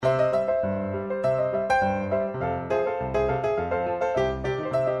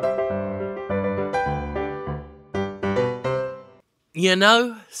You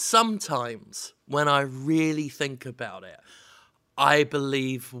know, sometimes when I really think about it, I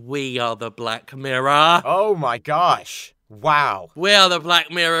believe we are the Black Mirror. Oh my gosh. Wow. We are the Black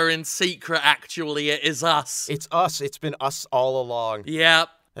Mirror in secret, actually. It is us. It's us. It's been us all along. Yep.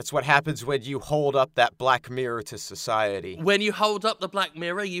 That's what happens when you hold up that black mirror to society. When you hold up the Black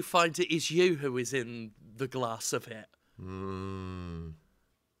Mirror, you find it is you who is in the glass of it.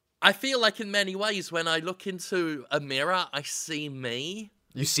 I feel like in many ways, when I look into a mirror, I see me.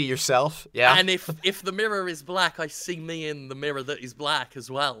 You see yourself? Yeah. And if the mirror is black, I see me in the mirror that is black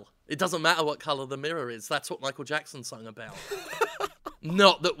as well. It doesn't matter what colour the mirror is. That's what Michael Jackson sung about.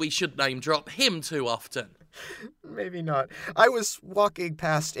 Not that we should name drop him too often. Maybe not. I was walking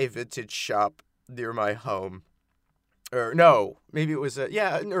past a vintage shop near my home. Or no, maybe it was or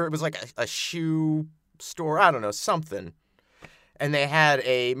it was like a shoe store. I don't know, something. And they had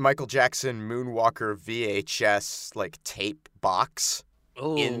a Michael Jackson Moonwalker VHS like tape box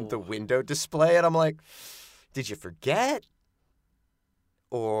in the window display. And I'm like, did you forget?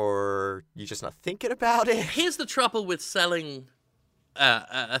 Or you just not thinking about it? Here's the trouble with selling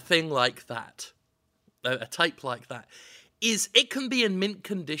a thing like that, a tape like that, is it can be in mint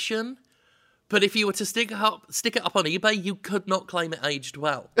condition, but if you were to stick it up on eBay, you could not claim it aged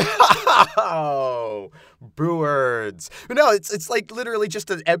well. Oh, boo-words. No, it's like literally just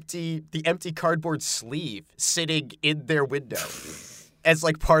the empty cardboard sleeve sitting in their window. As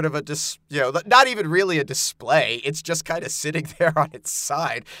like part of a not even really a display. It's just kind of sitting there on its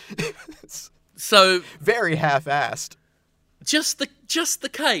side. So very half-assed. Just the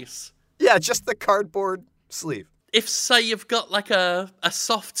case. Yeah, just the cardboard sleeve. If, say, you've got like a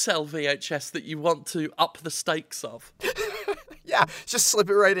soft cell VHS that you want to up the stakes of. Yeah, just slip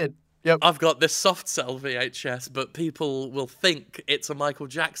it right in. Yep. I've got this soft cell VHS, but people will think it's a Michael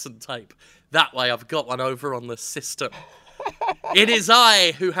Jackson tape. That way I've got one over on the system. It is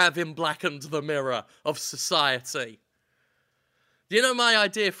I who have emblackened the mirror of society. Do you know my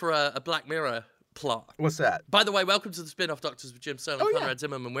idea for a Black Mirror plot? What's that? By the way, welcome to the Spin-Off Doctors with Jim Sterling and Conrad yeah.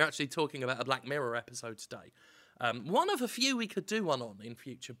 Zimmerman. We're actually talking about a Black Mirror episode today. One of a few we could do one on in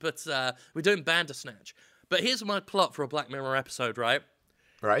future, but we're doing Bandersnatch. But here's my plot for a Black Mirror episode, right?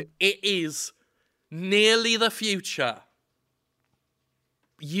 Right. It is nearly the future.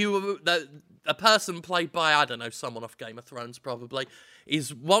 A person played by, I don't know, someone off Game of Thrones probably,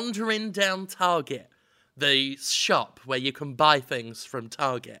 is wandering down Target, the shop where you can buy things from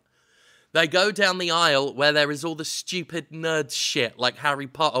Target. They go down the aisle where there is all the stupid nerd shit, like Harry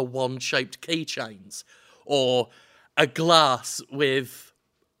Potter wand-shaped keychains, or a glass with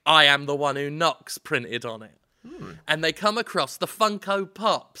I am the one who knocks printed on it. And they come across the Funko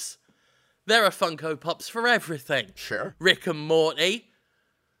Pops. There are Funko Pops for everything. Sure. Rick and Morty,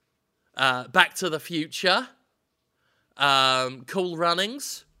 Back to the Future, Cool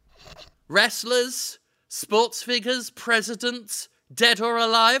Runnings, wrestlers, sports figures, presidents, dead or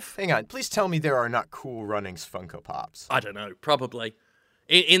alive. Hang on, please tell me there are not Cool Runnings Funko Pops. I don't know, probably.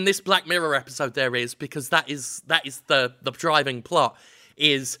 In this Black Mirror episode there is, because that is the driving plot,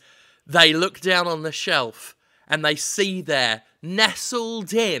 is they look down on the shelf and they see there,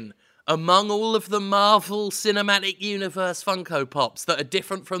 nestled in among all of the Marvel Cinematic Universe Funko Pops that are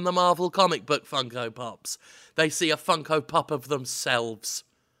different from the Marvel comic book Funko Pops, they see a Funko Pop of themselves.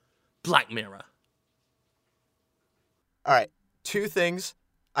 Black Mirror. All right, two things.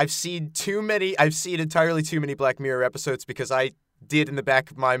 I've seen entirely too many Black Mirror episodes because I did in the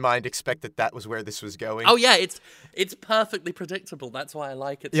back of my mind expect that was where this was going. Oh yeah, it's perfectly predictable. That's why I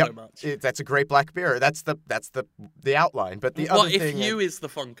like it so much. That's a great Black Mirror. That's the outline. But the other thing, what if you is the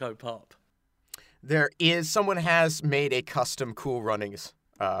Funko Pop? Someone has made a custom Cool Runnings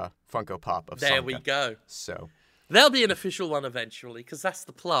Funko Pop of There Sanka. we go. So there'll be an official one eventually, because that's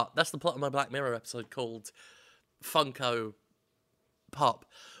the plot. That's the plot of my Black Mirror episode called Funko Pop,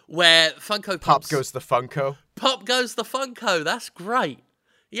 where Funko Pops... Pop goes the Funko. Pop goes the Funko. That's great.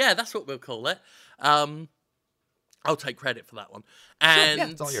 Yeah, that's what we'll call it. I'll take credit for that one. And sure,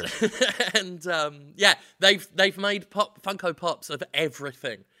 yeah, it's all yours. and they've made Funko Pops of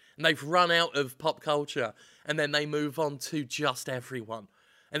everything, and they've run out of pop culture, and then they move on to just everyone.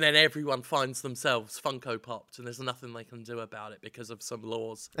 And then everyone finds themselves Funko Popped, and there's nothing they can do about it because of some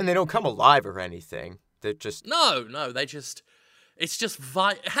laws. And they don't come alive or anything. They're just... No, they just... It's just...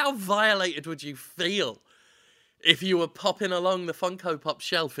 How violated would you feel if you were popping along the Funko Pop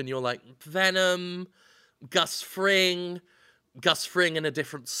shelf and you're like, Venom, Gus Fring in a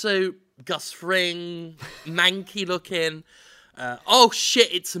different suit, Gus Fring, manky looking, oh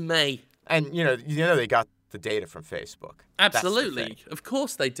shit, it's me. And, you know they got the data from Facebook. Absolutely. Of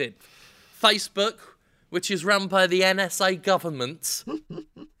course they did. Facebook which is run by the NSA government.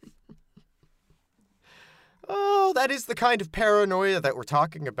 Oh, that is the kind of paranoia that we're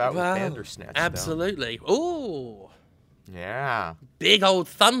talking about with Bandersnatch. Absolutely. Ooh. Yeah. Big old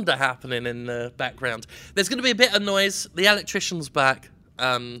thunder happening in the background. There's going to be a bit of noise. The electrician's back, or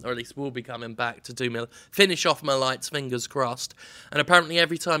at least will be coming back to finish off my lights, fingers crossed. And apparently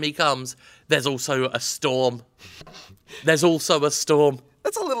every time he comes, there's also a storm. There's also a storm.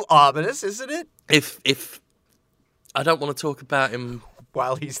 That's a little ominous, isn't it? If I don't want to talk about him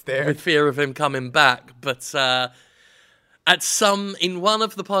while he's there, with fear of him coming back, but in one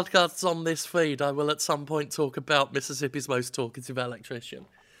of the podcasts on this feed, I will at some point talk about Mississippi's most talkative electrician.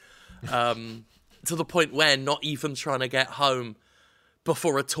 To the point where not even trying to get home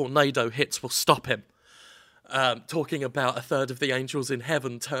before a tornado hits will stop him. Talking about a third of the angels in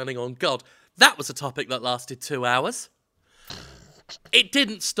heaven turning on God. That was a topic that lasted 2 hours. It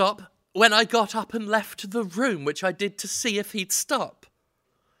didn't stop when I got up and left the room, which I did to see if he'd stop.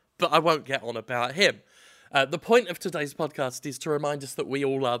 But I won't get on about him. The point of today's podcast is to remind us that we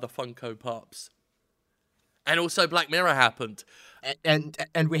all are the Funko Pops. And also Black Mirror happened. And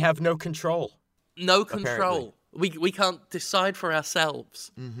we have no control. No control. We can't decide for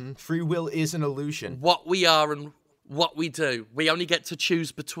ourselves. Mm-hmm. Free will is an illusion. What we are and what we do. We only get to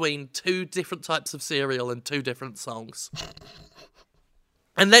choose between 2 different types of cereal and 2 different songs.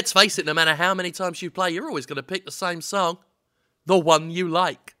 And let's face it, no matter how many times you play, you're always going to pick the same song. The one you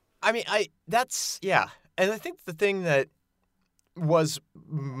like. I mean, yeah. And I think the thing that was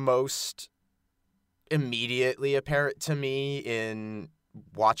most immediately apparent to me in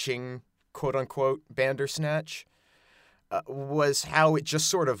watching, quote-unquote, Bandersnatch was how it just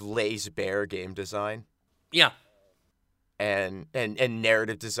sort of lays bare game design. Yeah. And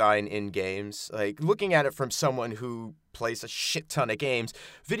narrative design in games. Like, looking at it from someone who plays a shit ton of games,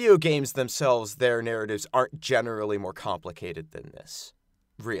 video games themselves, their narratives aren't generally more complicated than this.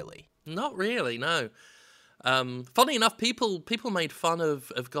 Really. Not really, no. Funny enough, people made fun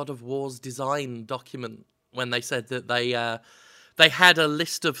of God of War's design document when they said that they had a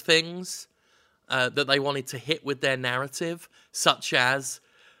list of things that they wanted to hit with their narrative, such as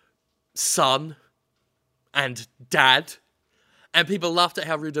son and dad. And people laughed at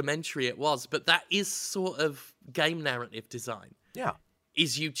how rudimentary it was, but that is sort of game narrative design. Yeah.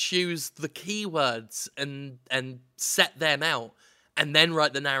 Is you choose the keywords and set them out, and then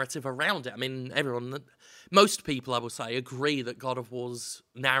write the narrative around it. I mean, most people, I will say, agree that God of War's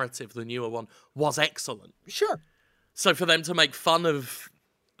narrative, the newer one, was excellent. Sure. So for them to make fun of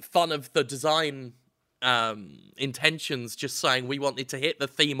the design intentions, just saying we wanted to hit the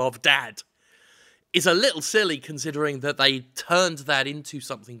theme of dad, is a little silly considering that they turned that into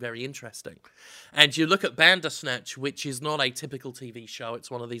something very interesting. And you look at Bandersnatch, which is not a typical TV show. It's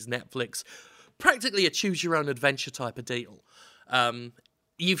one of these Netflix, practically a choose-your-own-adventure type of deal.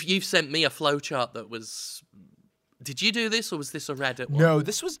 You've sent me a flowchart that was... Did you do this, or was this a Reddit one? No,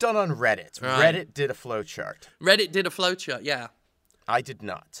 this was done on Reddit. Right. Reddit did a flowchart. Reddit did a flowchart, yeah. I did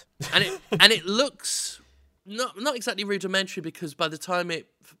not. and it looks not exactly rudimentary, because by the time it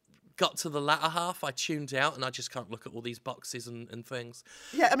got to the latter half, I tuned out and I just can't look at all these boxes and things.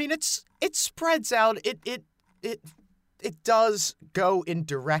 Yeah, I mean, it spreads out. It does go in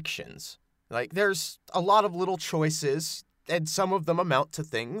directions. Like, there's a lot of little choices, and some of them amount to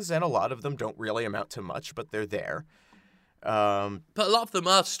things, and a lot of them don't really amount to much, but they're there. But a lot of them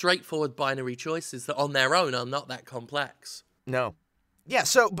are straightforward binary choices that on their own are not that complex. No. Yeah,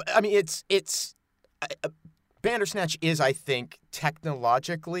 so, I mean, it's Bandersnatch is, I think,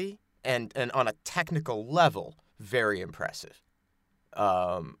 technologically and on a technical level, very impressive.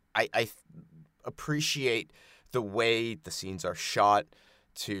 I appreciate the way the scenes are shot,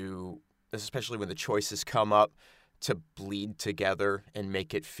 especially when the choices come up, to bleed together and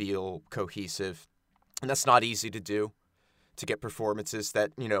make it feel cohesive. And that's not easy to do, to get performances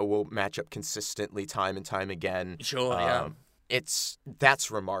that, will match up consistently time and time again. Sure, yeah.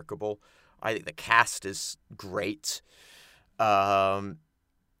 That's remarkable. I think the cast is great.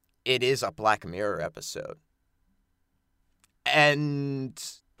 It is a Black Mirror episode. And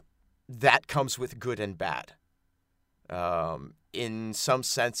that comes with good and bad. In some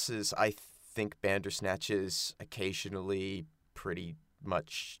senses, I think Bandersnatch is occasionally pretty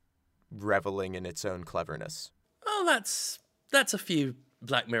much reveling in its own cleverness. Oh, that's a few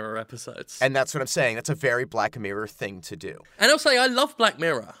Black Mirror episodes. And that's what I'm saying. That's a very Black Mirror thing to do. And I'll say I love Black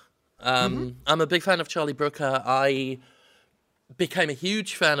Mirror. I'm a big fan of Charlie Brooker. I became a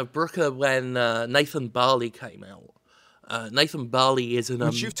huge fan of Brooker when Nathan Barley came out. Nathan Barley is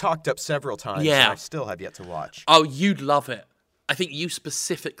which you've talked up several times, yeah. And I still have yet to watch. Oh, you'd love it. I think you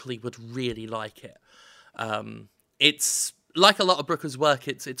specifically would really like it. It's like a lot of Brooker's work.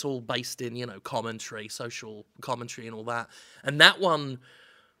 It's all based in commentary, social commentary, and all that. And that one,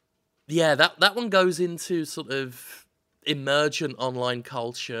 that one goes into sort of emergent online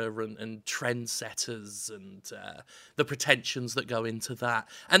culture and trendsetters and the pretensions that go into that,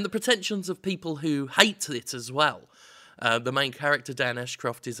 and the pretensions of people who hate it as well. The main character, Dan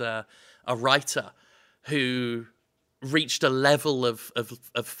Ashcroft, is a writer who reached a level of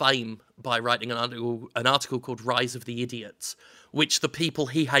fame by writing an article called Rise of the Idiots, which the people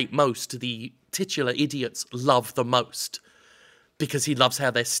he hate most, the titular idiots, love the most, because he loves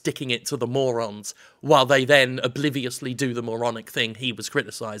how they're sticking it to the morons, while they then obliviously do the moronic thing he was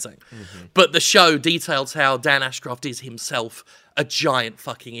criticising. Mm-hmm. But the show details how Dan Ashcroft is himself a giant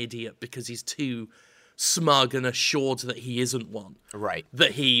fucking idiot, because he's too smug and assured that he isn't one. Right.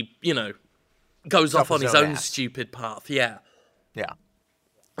 That he, goes off on his own stupid path, yeah. Yeah.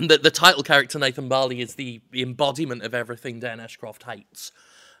 And the title character, Nathan Barley, is the embodiment of everything Dan Ashcroft hates.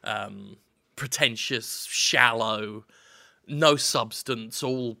 Pretentious, shallow, no substance,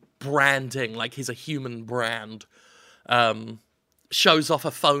 all branding, like he's a human brand. Shows off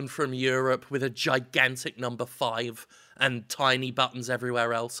a phone from Europe with a gigantic number 5 and tiny buttons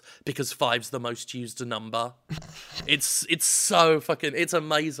everywhere else, because 5's the most used number. It's so fucking, it's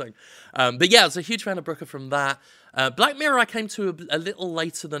amazing. But yeah, I was a huge fan of Brooker from that. Black Mirror I came to a little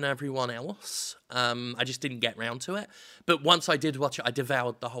later than everyone else. I just didn't get round to it. But once I did watch it, I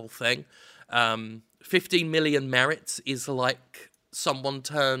devoured the whole thing. 15 Million Merits is like someone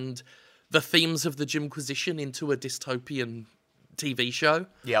turned the themes of the Jimquisition into a dystopian TV show.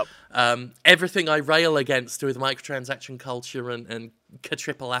 Yep. Everything I rail against with microtransaction culture and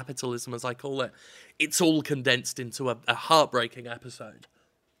triple capitalism, as I call it, it's all condensed into a heartbreaking episode.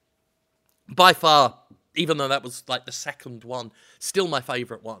 By far, even though that was like the second one, still my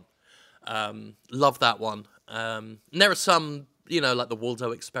favourite one. Love that one. And there are some, like the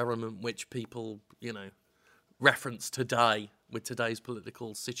Waldo Experiment, which people, reference today with today's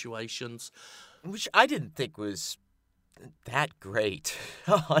political situations. Which I didn't think was that great,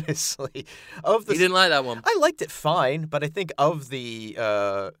 honestly. You didn't like that one? I liked it fine, but I think of the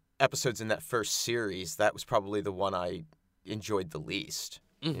episodes in that first series, that was probably the one I enjoyed the least,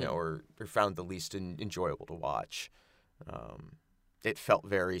 mm-hmm. or found the least enjoyable to watch. It felt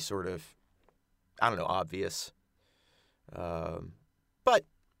very sort of, obvious. But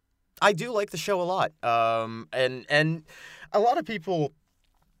I do like the show a lot. And a lot of people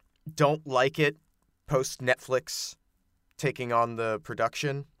don't like it post Netflix taking on the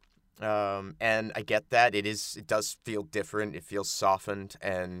production, and I get that. It does feel different. It feels softened,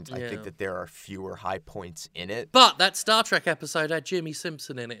 and I think that there are fewer high points in it. But that Star Trek episode had Jimmy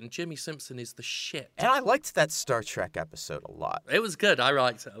Simpson in it, and Jimmy Simpson is the shit. And I liked that Star Trek episode a lot. It was good. I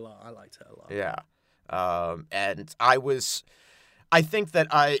liked it a lot. Yeah. And I think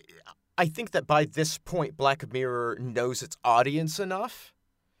that by this point, Black Mirror knows its audience enough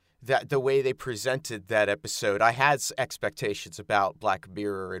that the way they presented that episode, I had expectations about Black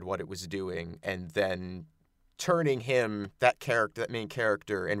Mirror and what it was doing, and then turning him, that main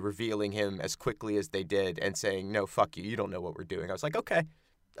character, and revealing him as quickly as they did and saying, no, fuck you, you don't know what we're doing. I was like, okay,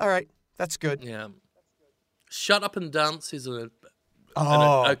 all right, that's good. Yeah. Shut Up and Dance is an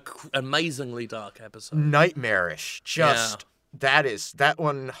amazingly dark episode. Nightmarish. That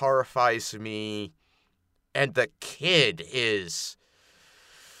one horrifies me, and the kid is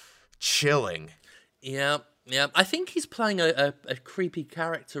chilling. Yeah. I think he's playing a creepy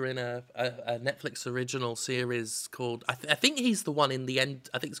character in a Netflix original series called... I think he's the one in the end...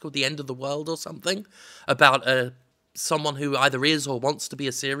 I think it's called The End of the World or something, about someone who either is or wants to be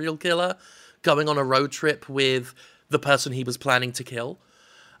a serial killer going on a road trip with the person he was planning to kill.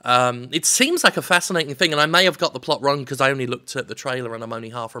 It seems like a fascinating thing, and I may have got the plot wrong because I only looked at the trailer and I'm only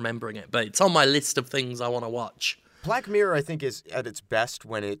half remembering it, but it's on my list of things I want to watch. Black Mirror, I think, is at its best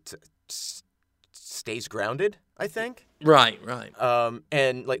when it stays grounded, I think. Right.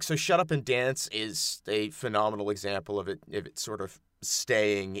 And, so Shut Up and Dance is a phenomenal example of it sort of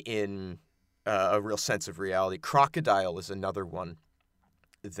staying in a real sense of reality. Crocodile is another one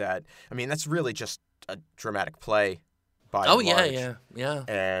that, that's really just a dramatic play. Yeah.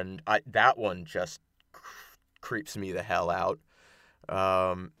 And that one just creeps me the hell out.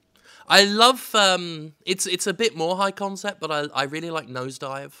 I love it's a bit more high concept, but I really like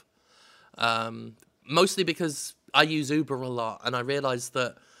Nosedive. Mostly because I use Uber a lot, and I realize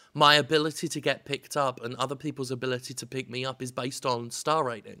that my ability to get picked up and other people's ability to pick me up is based on star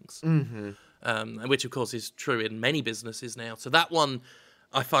ratings. Mm-hmm. Which of course is true in many businesses now. So that one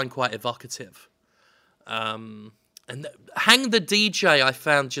I find quite evocative. And Hang the DJ I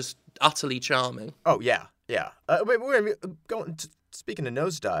found just utterly charming. Oh, yeah, yeah. Speaking of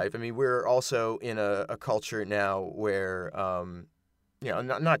Nosedive, I mean, we're also in a culture now where,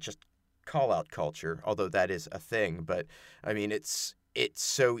 not just call-out culture, although that is a thing, but, I mean, it's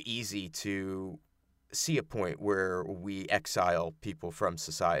so easy to see a point where we exile people from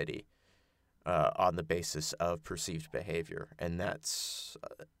society on the basis of perceived behavior, and that's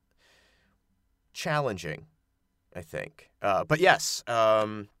challenging, I think. But yes,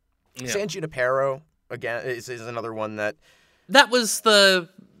 San Junipero again is another one that was the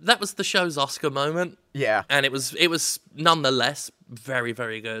show's Oscar moment. Yeah, and it was nonetheless very,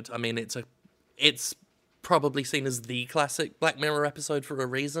 very good. I mean, it's probably seen as the classic Black Mirror episode for a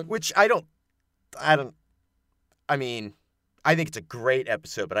reason. Which I mean, I think it's a great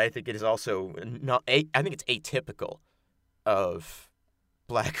episode, but I think it is also I think it's atypical of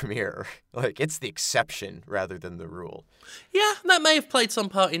Black Mirror. Like, it's the exception rather than the rule. Yeah, that may have played some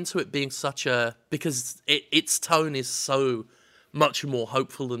part into it being because its tone is so much more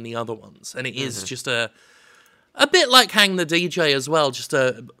hopeful than the other ones, and it is just a bit like Hang the DJ as well, just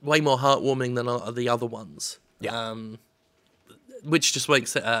a way more heartwarming than the other ones. Yeah. Which just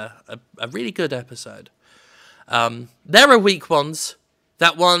makes it a really good episode. There are weak ones.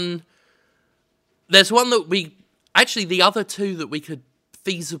 There's one that actually the other two that we could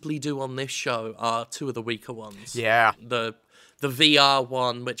feasibly do on this show are two of the weaker ones. Yeah. The VR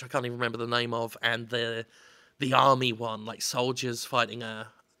one, which I can't even remember the name of, and the army one, like soldiers fighting I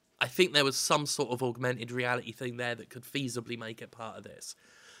think there was some sort of augmented reality thing there that could feasibly make it part of this.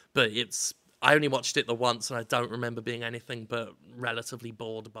 But I only watched it the once, and I don't remember being anything but relatively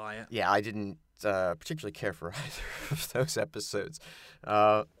bored by it. Yeah, I didn't particularly care for either of those episodes.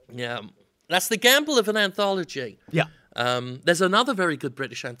 Yeah, that's the gamble of an anthology. Yeah. There's another very good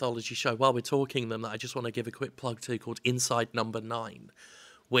British anthology show, while we're talking them, that I just want to give a quick plug to, called Inside Number 9,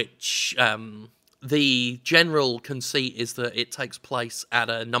 which the general conceit is that it takes place at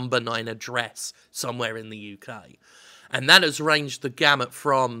a number 9 address somewhere in the UK. And that has ranged the gamut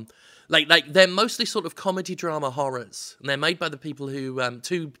from... Like they're mostly sort of comedy drama horrors, and they're made by the people who,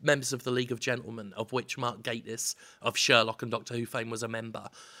 two members of the League of Gentlemen, of which Mark Gatiss of Sherlock and Doctor Who fame was a member.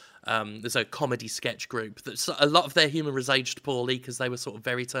 There's a comedy sketch group. A lot of their humour was aged poorly because they were sort of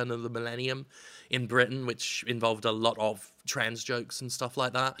very turn of the millennium in Britain, which involved a lot of trans jokes and stuff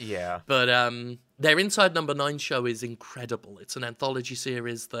like that. Yeah. But their Inside Number 9 show is incredible. It's an anthology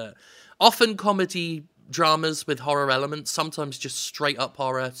series that often comedy dramas with horror elements, sometimes just straight up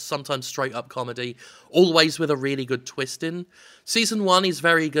horror, sometimes straight up comedy, always with a really good twist in. Season 1 is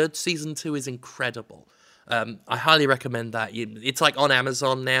very good. Season 2 is incredible. I highly recommend that. It's like on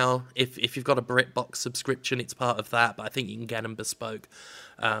Amazon now. If you've got a BritBox subscription, it's part of that, but I think you can get them bespoke.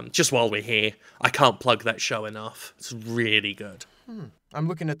 Just while we're here, I can't plug that show enough. It's really good. I'm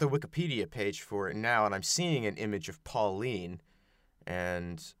looking at the Wikipedia page for it now, and I'm seeing an image of Pauline,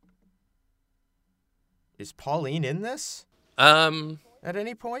 and... Is Pauline in this? At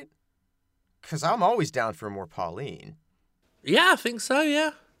any point? Because I'm always down for more Pauline. Yeah, I think so, yeah.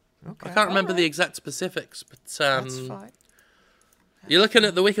 Okay. I can't remember the exact specifics, but... That's fine. You're looking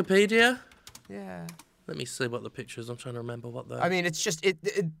at the Wikipedia? Yeah. Let me see what the picture is. I'm trying to remember what the... I mean, it's just...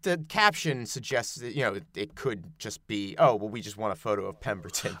 the caption suggests that, it could just be, oh, well, we just want a photo of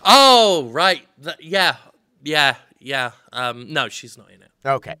Pemberton. Oh, right. Yeah. No, she's not in it.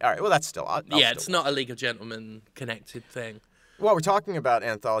 Okay, all right. Well, that's still... It's not a League of Gentlemen connected thing. Well, we're talking about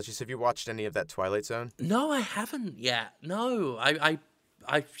anthologies. Have you watched any of that Twilight Zone? No, I haven't yet. No, I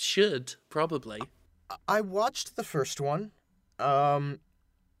should, probably. I watched the first one, and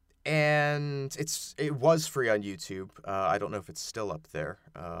it was free on YouTube. I don't know if it's still up there,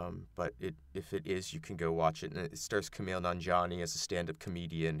 but if it is, you can go watch it. And it stars Kumail Nanjiani as a stand-up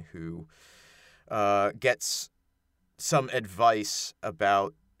comedian who gets some advice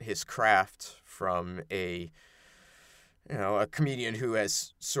about his craft from a comedian who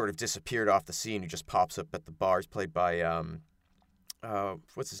has sort of disappeared off the scene, who just pops up at the bars, played by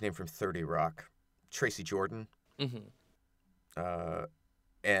what's his name from 30 Rock? Tracy Jordan. Mm-hmm.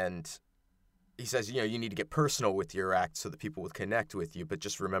 And he says, you need to get personal with your act so that people will connect with you, but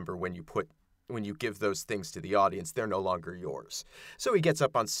just remember when you give those things to the audience, they're no longer yours. So he gets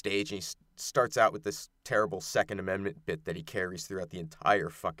up on stage and he starts out with this terrible Second Amendment bit that he carries throughout the entire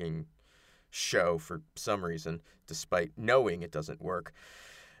fucking show for some reason, despite knowing it doesn't work.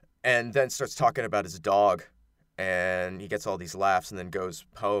 And then starts talking about his dog, and he gets all these laughs, and then goes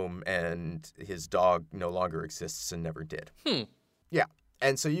home, and his dog no longer exists and never did. Yeah.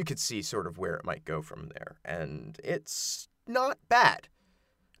 And so you could see sort of where it might go from there. And it's not bad.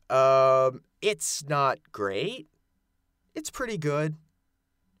 It's not great. It's pretty good.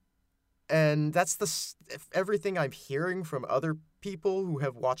 And that's everything I'm hearing from other people who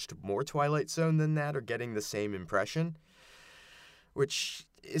have watched more Twilight Zone than that are getting the same impression, which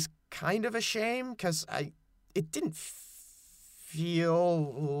is kind of a shame because it didn't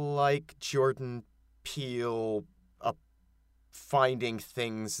feel like Jordan Peele finding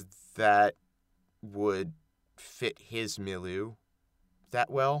things that would fit his milieu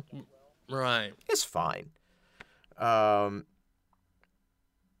that well. Right. It's fine.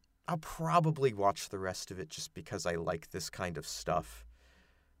 I'll probably watch the rest of it just because I like this kind of stuff.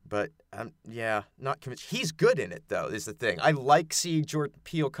 But, yeah, not convinced. He's good in it, though, is the thing. I like seeing Jordan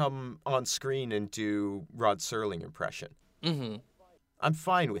Peele come on screen and do Rod Serling impression. Mm-hmm. I'm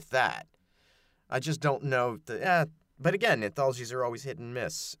fine with that. I just don't know. But again, anthologies are always hit and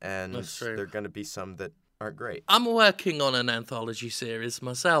miss, and there are going to be some that aren't great. I'm working on an anthology series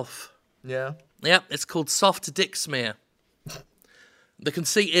myself. Yeah? Yep, it's called Soft Dick Smear. The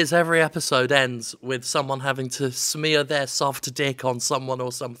conceit is every episode ends with someone having to smear their soft dick on someone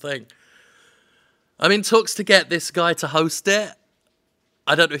or something. I'm in talks to get this guy to host it.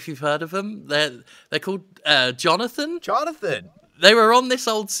 I don't know if you've heard of them. They're called Jonathan. Jonathan! They were on this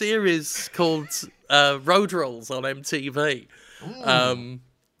old series called Road Rolls on MTV.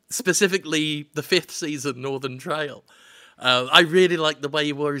 Specifically, the 5th season, Northern Trail. I really like the way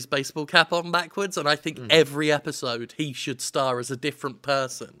he wore his baseball cap on backwards, and I think every episode he should star as a different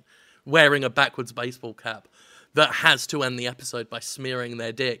person wearing a backwards baseball cap that has to end the episode by smearing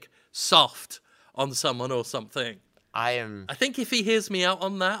their dick soft on someone or something. I think if he hears me out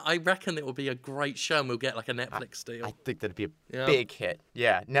on that, I reckon it will be a great show and we'll get like a Netflix deal. I think that'd be a big hit.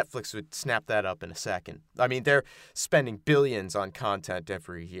 Yeah, Netflix would snap that up in a second. I mean, they're spending billions on content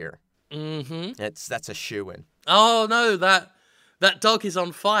every year. Mm-hmm. That's a shoo-in. Oh, no, that dog is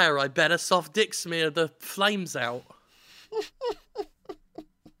on fire. I better soft dick smear the flames out.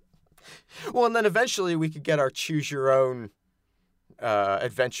 Well, and then eventually we could get our choose-your-own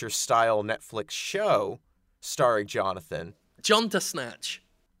adventure-style Netflix show starring Jonathan. Jondersnatch,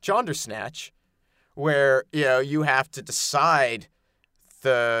 where, you have to decide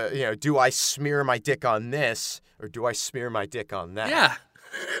do I smear my dick on this or do I smear my dick on that? Yeah.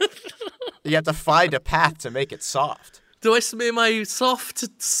 You have to find a path to make it soft. Do I smear my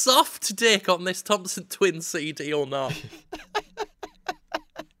soft dick on this Thompson Twin CD or not?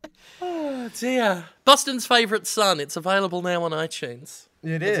 Oh, dear. Boston's Favourite Son. It's available now on iTunes.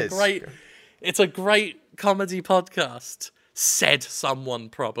 It's a great comedy podcast. Said someone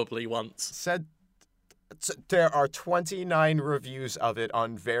probably once. There are 29 reviews of it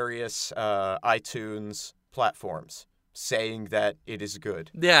on various iTunes platforms saying that it is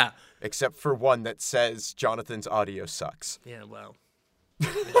good. Yeah. Except for one that says Jonathan's audio sucks. Yeah, well.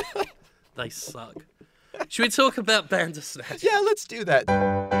 They suck. Should we talk about Bandersnatch? Yeah, let's do that.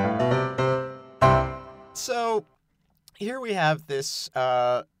 So, here we have this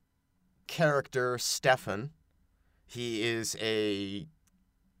character, Stefan. He is a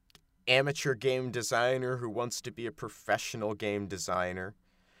amateur game designer who wants to be a professional game designer.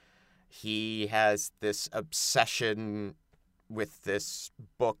 He has this obsession with this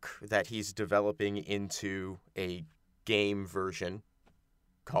book that he's developing into a game version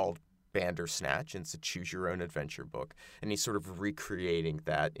called Bandersnatch. It's a choose-your-own-adventure book. And he's sort of recreating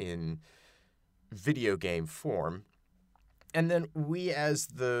that in video game form. And then we, as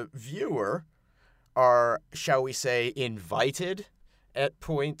the viewer, are, shall we say, invited at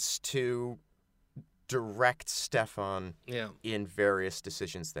points to direct Stefan in various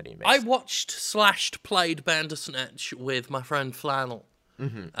decisions that he makes. I watched/played Bandersnatch with my friend Flannel.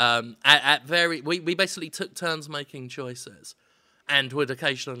 Mm-hmm. We basically took turns making choices and would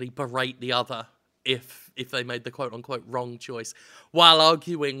occasionally berate the other if they made the quote-unquote wrong choice, while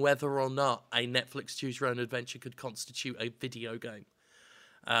arguing whether or not a Netflix choose-your-own-adventure could constitute a video game.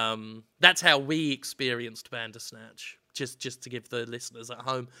 That's how we experienced Bandersnatch. Just to give the listeners at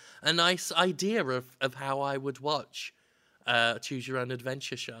home a nice idea of how I would watch a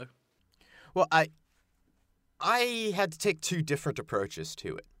choose-your-own-adventure show. Well, I had to take two different approaches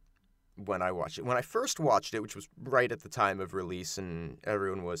to it when I watched it. When I first watched it, which was right at the time of release and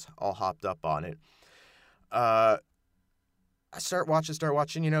everyone was all hopped up on it, I start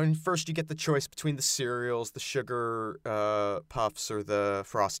watching, and first you get the choice between the cereals, the sugar puffs, or the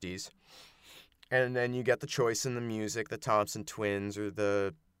Frosties. And then you get the choice in the music, the Thompson Twins, or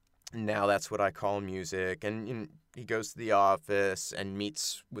now that's what I call music. And he goes to the office and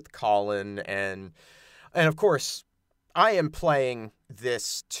meets with Colin. And of course, I am playing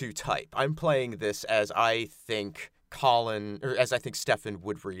this to type. I'm playing this as I think Stefan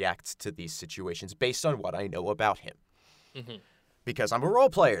would react to these situations based on what I know about him. Mm-hmm. because I'm a role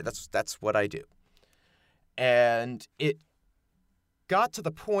player. That's what I do. And it got to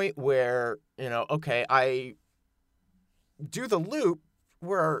the point where, okay, I do the loop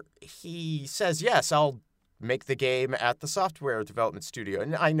where he says, yes, I'll make the game at the software development studio.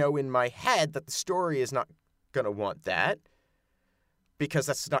 And I know in my head that the story is not going to want that because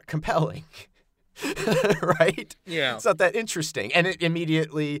that's not compelling. Right? Yeah. It's not that interesting. And it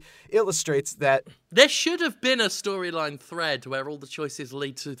immediately illustrates that there should have been a storyline thread where all the choices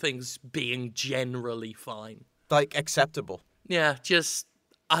lead to things being generally fine. like acceptable. Yeah, just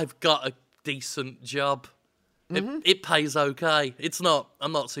I've got a decent job. It pays okay.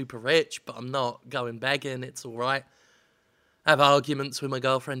 I'm not super rich, but I'm not going begging. It's all right. I have arguments with my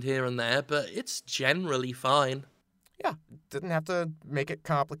girlfriend here and there, but it's generally fine. Yeah, didn't have to make it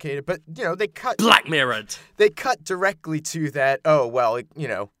complicated, but they cut Black Mirrored. They cut directly to that. Oh well,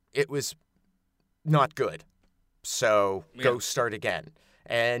 it was not good, so go start again.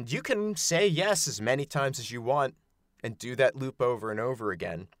 And you can say yes as many times as you want, and do that loop over and over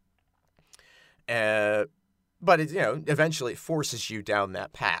again. But eventually it forces you down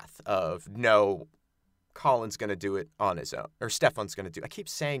that path of no. Colin's going to do it on his own. Or Stefan's going to do it. I keep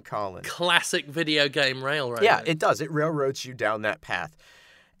saying Colin. Classic video game railroad. Yeah, it does. It railroads you down that path.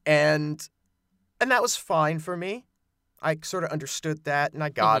 And that was fine for me. I sort of understood that, and I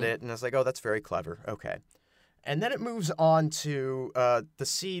got it. And I was like, oh, that's very clever. Okay. And then it moves on to the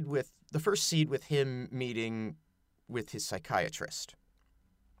first seed with him meeting with his psychiatrist.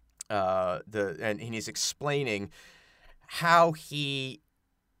 And he's explaining how he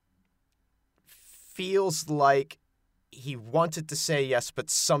feels like he wanted to say yes, but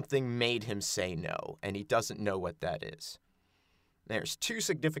something made him say no, and he doesn't know what that is. There's two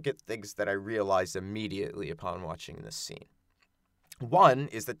significant things that I realized immediately upon watching this scene. One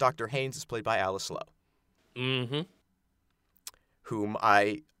is that Dr. Haynes is played by Alice Lowe. Mm-hmm. Whom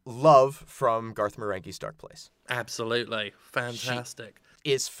I love from Garth Marenghi's Dark Place. Absolutely. Fantastic.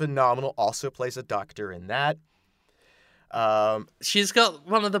 She is phenomenal, also plays a doctor in that. She's got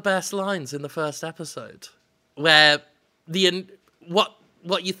one of the best lines in the first episode, where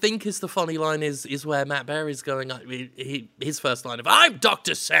what you think is the funny line is where Matt Berry's going. His first line of "I'm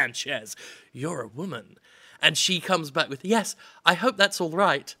Dr. Sanchez, you're a woman," and she comes back with "Yes, I hope that's all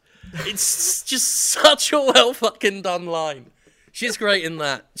right." It's just such a well fucking done line. She's great in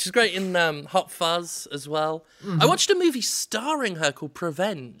that. She's great in Hot Fuzz as well. I watched a movie starring her called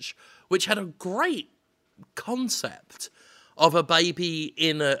Prevenge, which had a great concept of a baby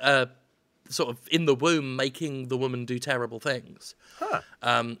in a sort of in the womb making the woman do terrible things. Huh.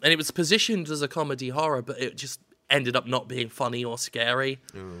 And it was positioned as a comedy horror, but it just ended up not being funny or scary.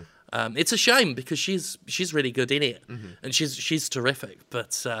 It's a shame because she's really good in it, and she's terrific.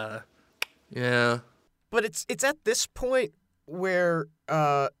 But yeah. But it's at this point where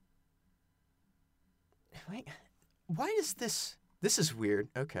why is this is weird.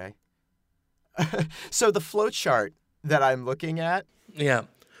 Okay. So the flowchart that I'm looking at. Yeah.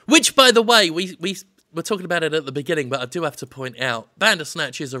 Which, by the way, we were talking about it at the beginning, but I do have to point out,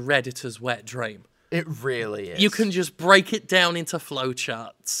 Bandersnatch is a Redditor's wet dream. It really is. You can just break it down into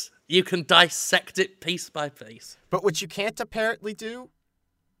flowcharts. You can dissect it piece by piece. But what you can't apparently do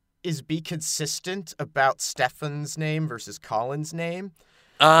is be consistent about Stefan's name versus Colin's name.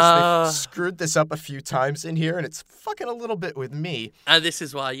 They've screwed this up a few times in here, and it's fucking a little bit with me. And this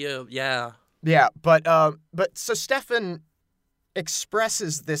is why yeah. Yeah, but so Stefan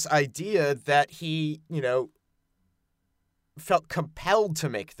expresses this idea that he, felt compelled to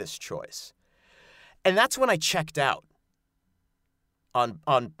make this choice. And that's when I checked out on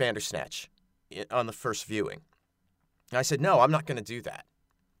Bandersnatch on the first viewing. And I said, no, I'm not going to do that.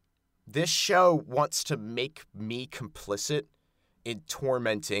 This show wants to make me complicit in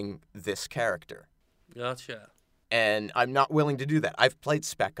tormenting this character. Gotcha. And I'm not willing to do that. I've played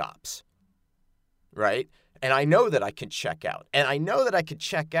Spec Ops. Right? And I know that I can check out. And I know that I can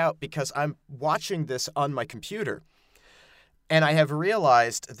check out because I'm watching this on my computer. And I have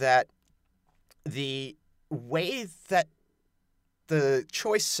realized that the way that the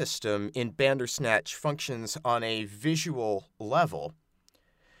choice system in Bandersnatch functions on a visual level,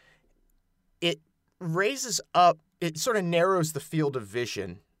 it sort of narrows the field of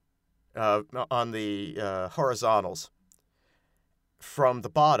vision on the horizontals from the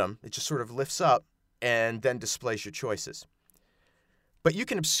bottom. It just sort of lifts up and then displays your choices. But you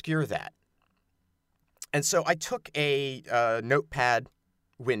can obscure that. And so I took a notepad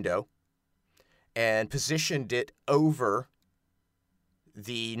window and positioned it over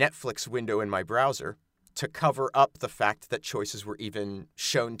the Netflix window in my browser to cover up the fact that choices were even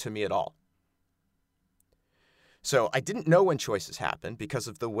shown to me at all. So I didn't know when choices happened because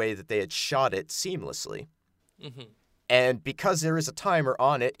of the way that they had shot it seamlessly. Mm-hmm. And because there is a timer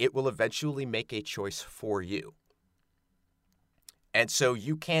on it, it will eventually make a choice for you. And so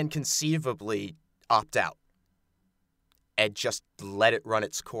you can conceivably opt out and just let it run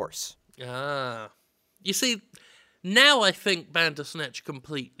its course. Ah. You see, now I think Bandersnatch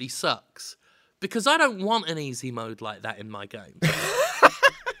completely sucks. Because I don't want an easy mode like that in my game.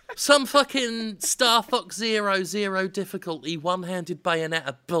 Some fucking Star Fox Zero difficulty one-handed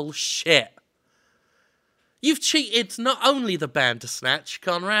Bayonetta bullshit. You've cheated not only the Bandersnatch,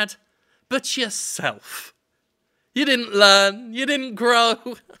 Conrad, but yourself. You didn't learn, you didn't grow.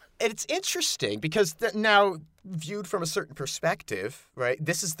 It's interesting because now, viewed from a certain perspective, right,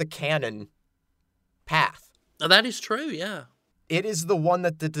 this is the canon path. Oh, that is true, yeah. It is the one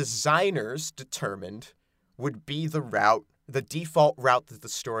that the designers determined would be the route, the default route that the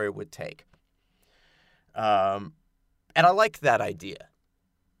story would take. And I like that idea.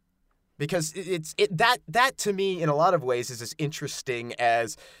 Because that to me, in a lot of ways, is as interesting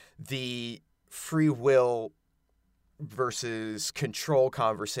as the free will versus control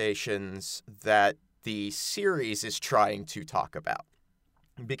conversations that the series is trying to talk about.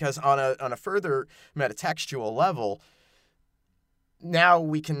 Because on a further metatextual level, now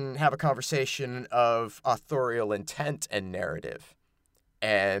we can have a conversation of authorial intent and narrative.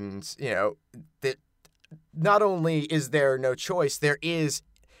 And, that not only is there no choice, there is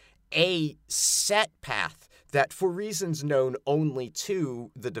a set path that, for reasons known only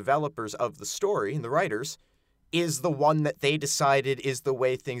to the developers of the story and the writers, is the one that they decided is the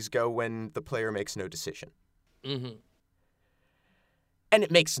way things go when the player makes no decision. Mm-hmm. And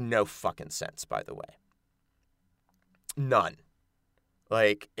it makes no fucking sense, by the way. None.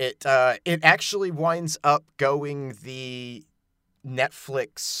 Like, it actually winds up going the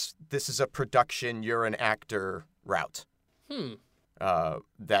Netflix, this is a production, you're an actor route.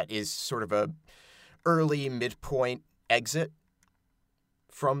 That is sort of a early midpoint exit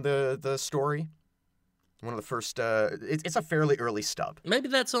from the story. One of the first, it's a fairly early stub. Maybe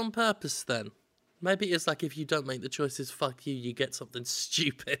that's on purpose then. Maybe it's like if you don't make the choices, fuck you, you get something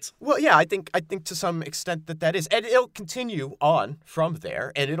stupid. Well, yeah, I think to some extent that is. And it'll continue on from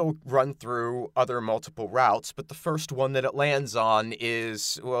there, and it'll run through other multiple routes, but the first one that it lands on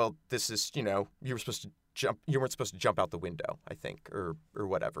is, well, this is, you weren't supposed to jump out the window, I think, or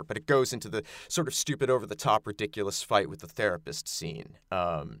whatever. But it goes into the sort of stupid, over-the-top, ridiculous fight with the therapist scene,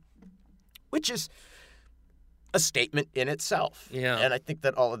 which is a statement in itself. Yeah. And I think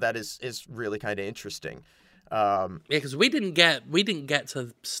that all of that is really kind of interesting. Yeah, because we didn't get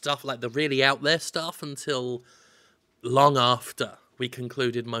to stuff like the really out there stuff until long after we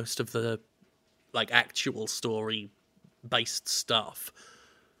concluded most of the like actual story based stuff.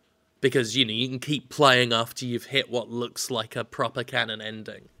 Because, you can keep playing after you've hit what looks like a proper canon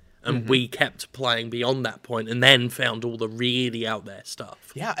ending. And we kept playing beyond that point and then found all the really out there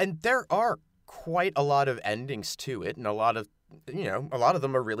stuff. Yeah, and there are quite a lot of endings to it, and a lot of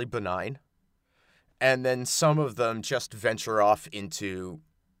them are really benign. And then some of them just venture off into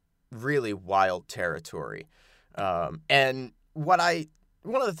really wild territory. And one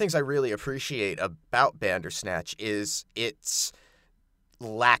of the things I really appreciate about Bandersnatch is its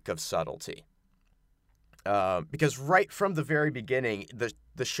lack of subtlety. Because right from the very beginning,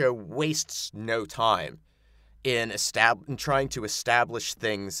 the show wastes no time in trying to establish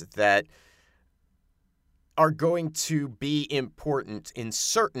things that are going to be important in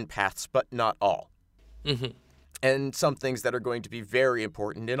certain paths, but not all. Mm-hmm. And some things that are going to be very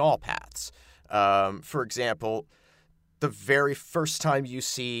important in all paths. For example, the very first time you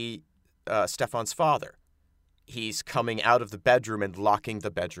see Stefan's father, he's coming out of the bedroom and locking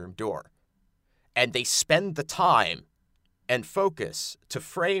the bedroom door. And they spend the time and focus to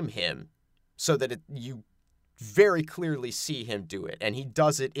frame him so that you very clearly see him do it. And he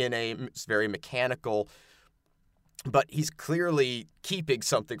does it in a very mechanical, but he's clearly keeping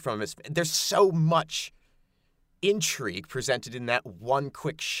something from his... There's so much intrigue presented in that one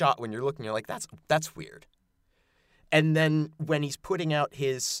quick shot when you're looking, you're like, that's weird. And then when he's putting out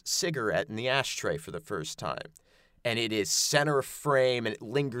his cigarette in the ashtray for the first time, and it is center of frame and it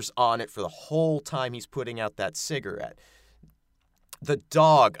lingers on it for the whole time he's putting out that cigarette. The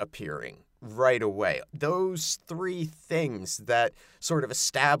dog appearing right away. Those three things that sort of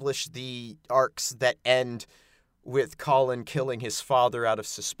establish the arcs that end with Colin killing his father out of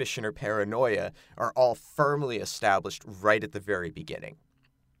suspicion or paranoia are all firmly established right at the very beginning.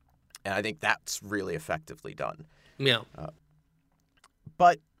 And I think that's really effectively done. Yeah.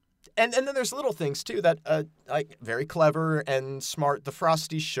 But and then there's little things too that like very clever and smart. The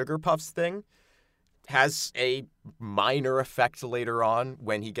Frosty Sugar Puffs thing has a minor effect later on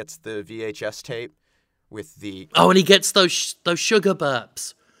when he gets the VHS tape with the... Oh, and he gets those sugar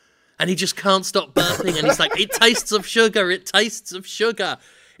burps. And he just can't stop burping. And he's like, it tastes of sugar. It tastes of sugar.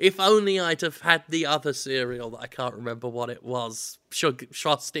 If only I'd have had the other cereal that I can't remember what it was. Sugar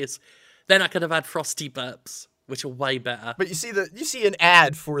Frosties. Then I could have had Frosty burps, which are way better. But you see an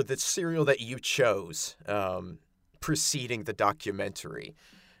ad for the cereal that you chose preceding the documentary.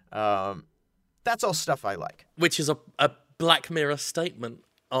 That's all stuff I like. Which is a Black Mirror statement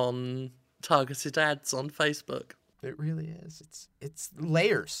on targeted ads on Facebook. It really is. It's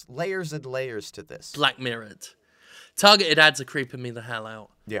layers and layers to this. Black Mirrored. Targeted ads are creeping me the hell out.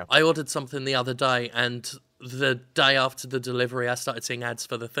 Yeah. I ordered something the other day, and the day after the delivery, I started seeing ads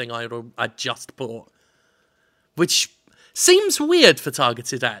for the thing I just bought. Which seems weird for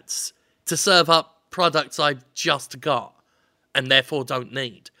targeted ads, to serve up products I just got, and therefore don't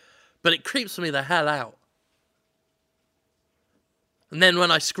need. But it creeps me the hell out. And then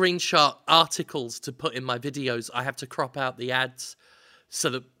when I screenshot articles to put in my videos, I have to crop out the ads so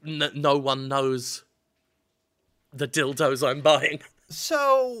that no one knows the dildos I'm buying.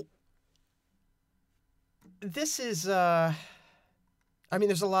 So, this is, there's a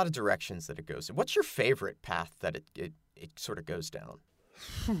lot of directions that it goes in. What's your favorite path that it sort of goes down?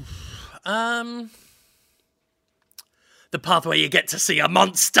 The path where you get to see a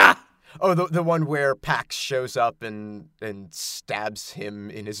monster! Oh, the one where Pax shows up and stabs him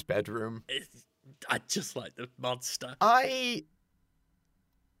in his bedroom. I just like the monster.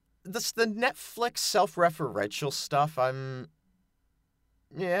 The Netflix self-referential stuff, I'm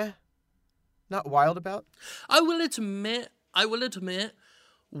not wild about. I will admit,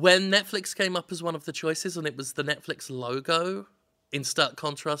 when Netflix came up as one of the choices and it was the Netflix logo in stark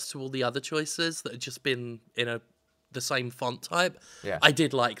contrast to all the other choices that had just been in the same font type, yeah. I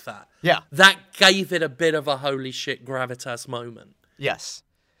did like that. Yeah. That gave it a bit of a holy shit gravitas moment. Yes.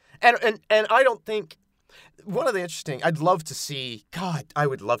 And I don't think... One of the interesting... I would love to see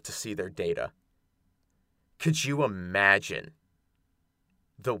their data. Could you imagine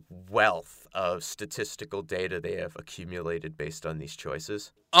the wealth of statistical data they have accumulated based on these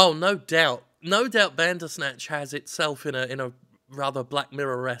choices? Oh, no doubt. No doubt Bandersnatch has itself in a rather Black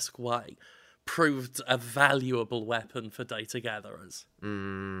Mirror-esque way proved a valuable weapon for data gatherers.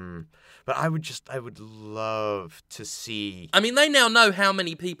 But I would love to see... I mean, they now know how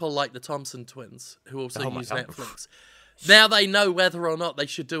many people like the Thompson twins, who also use God. Netflix. Now they know whether or not they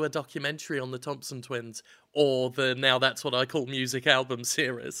should do a documentary on the Thompson twins, or the Now That's What I Call Music album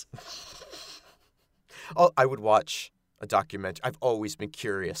series. Oh, I would watch a documentary. I've always been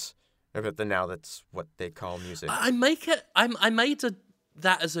curious about the Now That's What They Call Music. I made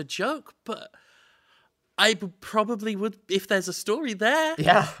that as a joke, but I probably would if there's a story there.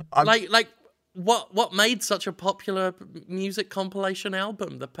 Yeah. Like what made such a popular music compilation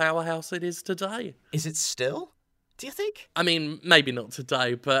album the powerhouse it is today? Is it still? Do you think? I mean, maybe not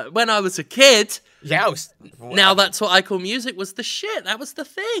today, but when I was a kid, yeah. Now That's What I Call Music was the shit. That was the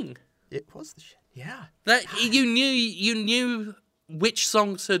thing. It was the shit. Yeah. That you knew which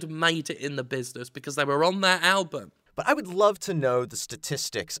songs had made it in the business because they were on that album. But I would love to know the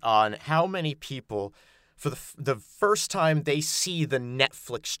statistics on how many people, for the first time they see the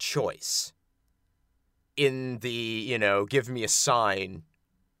Netflix choice in the, give me a sign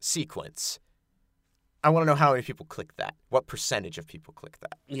sequence. I want to know how many people click that. What percentage of people click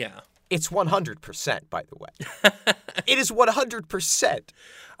that? Yeah. It's 100%, by the way. It is 100%.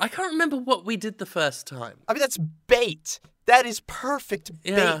 I can't remember what we did the first time. I mean, that's bait. That is perfect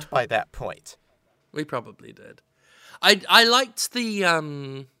bait by that point. We probably did. I liked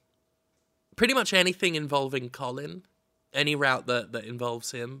the pretty much anything involving Colin, any route that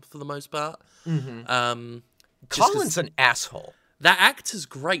involves him for the most part. Mm-hmm. Colin's an asshole. That actor's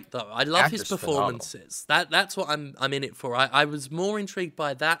great though. I love his Actor's performances. That's what I'm in it for. I was more intrigued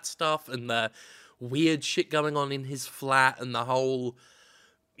by that stuff and the weird shit going on in his flat and the whole,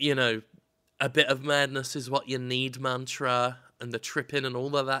 a bit of madness is what you need mantra and the tripping and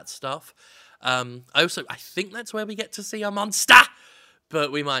all of that stuff. I think that's where we get to see a monster,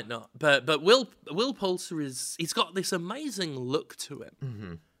 but we might not. But Will Poulter he's got this amazing look to him,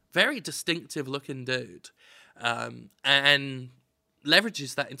 mm-hmm. very distinctive looking dude, and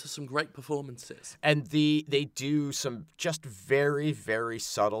leverages that into some great performances. And they do some just very, very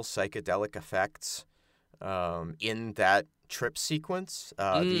subtle psychedelic effects in that trip sequence.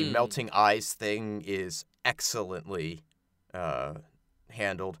 The melting eyes thing is excellently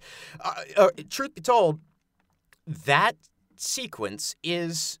handled. Truth be told, that sequence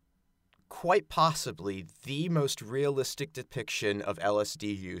is quite possibly the most realistic depiction of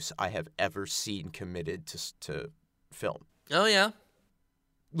LSD use I have ever seen committed to film. Oh, yeah.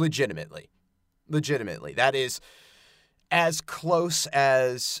 Legitimately. That is as close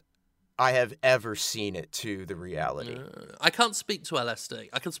as I have ever seen it to the reality. I can't speak to LSD.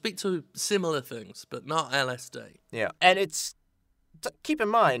 I can speak to similar things, but not LSD. Yeah, and keep in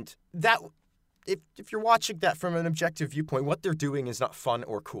mind that if you're watching that from an objective viewpoint, what they're doing is not fun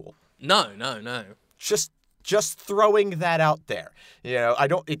or cool. No. Just throwing that out there.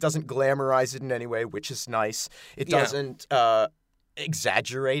 It doesn't glamorize it in any way, which is nice. It doesn't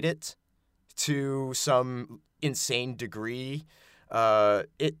exaggerate it to some insane degree.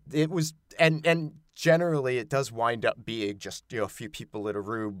 It was, and generally it does wind up being just, a few people in a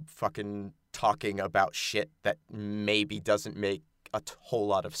room fucking talking about shit that maybe doesn't make a whole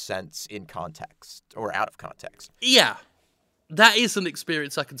lot of sense in context or out of context. Yeah. That is an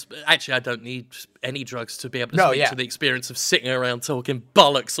experience I can... Actually, I don't need any drugs to be able to speak to the experience of sitting around talking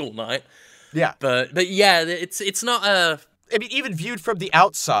bollocks all night. Yeah. But yeah, it's not a... I mean, even viewed from the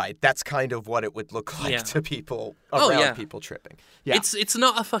outside, that's kind of what it would look like to people around people tripping. Yeah. It's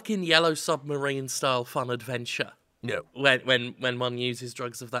not a fucking Yellow Submarine style fun adventure. No. When one uses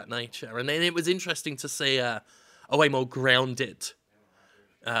drugs of that nature. And then it was interesting to see a way more grounded,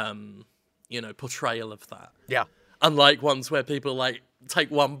 portrayal of that. Yeah. Unlike ones where people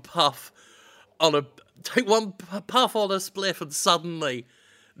take one puff on a spliff and suddenly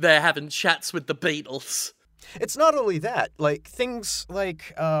they're having chats with the Beatles. It's not only that, things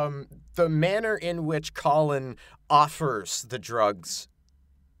like the manner in which Colin offers the drugs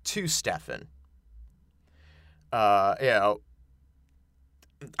to Stefan. I've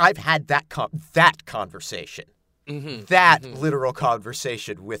had that conversation, literal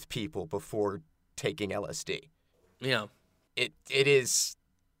conversation with people before taking LSD. Yeah, it is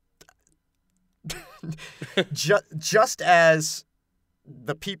just as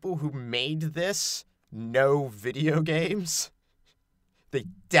the people who made this know video games, they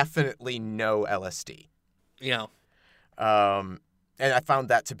definitely know LSD. Yeah. And I found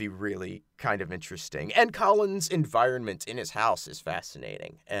that to be really kind of interesting. And Colin's environment in his house is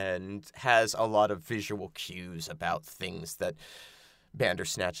fascinating and has a lot of visual cues about things that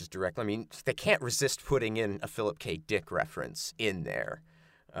Bandersnatch is directly. I mean, they can't resist putting in a Philip K. Dick reference in there.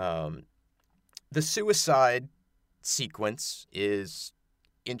 The suicide sequence is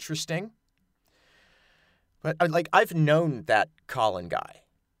interesting. But, I've known that Colin guy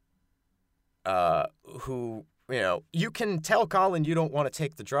who, you can tell Colin you don't want to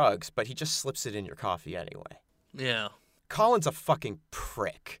take the drugs, but he just slips it in your coffee anyway. Yeah. Colin's a fucking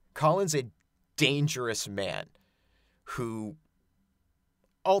prick. Colin's a dangerous man who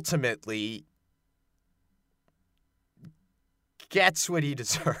ultimately gets what he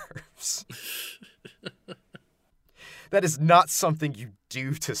deserves. That is not something you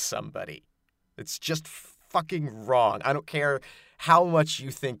do to somebody. It's just fucking wrong. I don't care how much you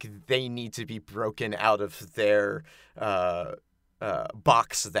think they need to be broken out of their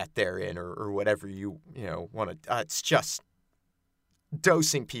box that they're in or whatever you want to. It's just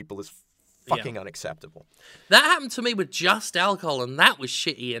dosing people is fucking unacceptable. That happened to me with just alcohol, and that was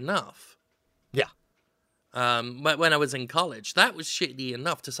shitty enough. Yeah. When I was in college, that was shitty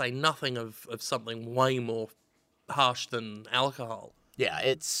enough, to say nothing of something way more harsh than alcohol. Yeah,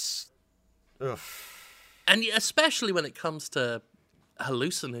 it's... Ugh. And especially when it comes to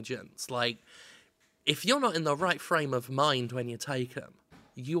hallucinogens, if you're not in the right frame of mind when you take them,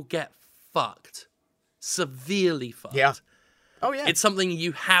 you'll get fucked. Severely fucked. Yeah. Oh, yeah. It's something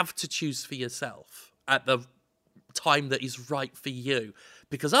you have to choose for yourself at the time that is right for you,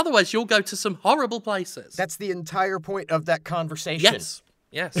 because otherwise you'll go to some horrible places. That's the entire point of that conversation.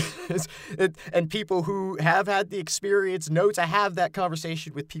 Yes. And people who have had the experience know to have that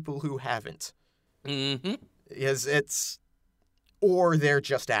conversation with people who haven't. Mm-hmm. Or they're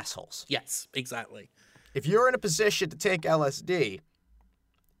just assholes. Yes, exactly. If you're in a position to take LSD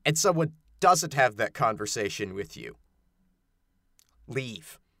and someone doesn't have that conversation with you,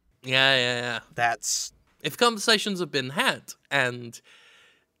 leave. Yeah. That's... If conversations have been had and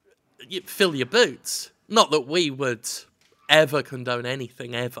you fill your boots, not that we would ever condone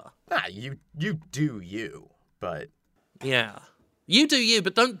anything ever. You do you, but... Yeah. You do you,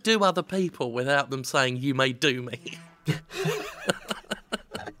 but don't do other people without them saying you may do me.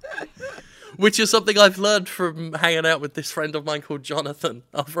 Which is something I've learned from hanging out with this friend of mine called Jonathan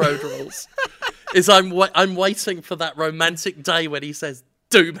of Road Rules. Is I'm waiting for that romantic day when he says,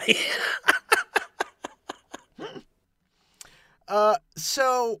 do me.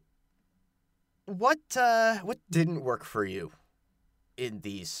 So what didn't work for you in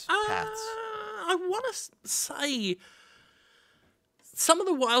these paths? I want to say some of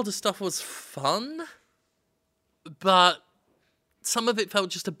the wilder stuff was fun, but some of it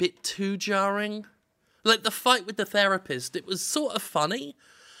felt just a bit too jarring. Like the fight with the therapist, it was sort of funny,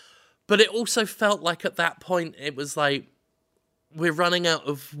 but it also felt like at that point it was like, we're running out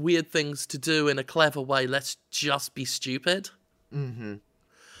of weird things to do in a clever way, let's just be stupid. Mm-hmm.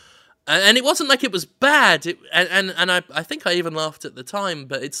 And it wasn't like it was bad, I think I even laughed at the time,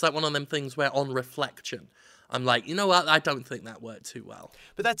 but it's like one of them things where on reflection, I'm like, you know what, I don't think that worked too well.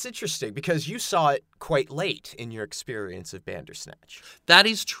 But that's interesting, because you saw it quite late in your experience of Bandersnatch. That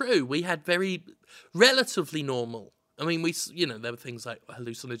is true. We had relatively normal. I mean, there were things like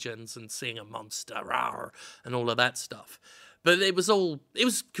hallucinogens and seeing a monster, rawr, and all of that stuff. But it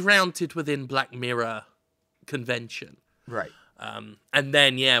was grounded within Black Mirror convention. Right. And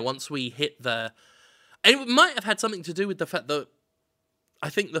then, once we hit and it might have had something to do with the fact that I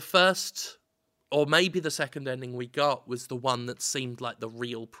think the first, or maybe the second ending we got was the one that seemed like the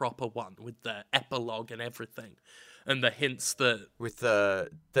real proper one, with the epilogue and everything, and the hints that... With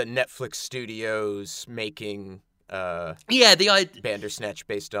the Netflix studios making... Bandersnatch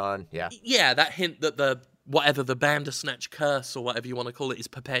based on, Yeah, that hint that the Bandersnatch curse, or whatever you want to call it, is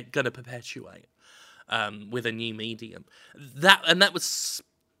going to perpetuate. With a new medium. That was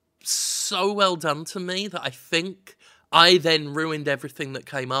so well done to me that I think I then ruined everything that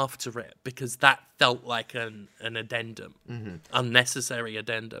came after it, because that felt like an addendum, unnecessary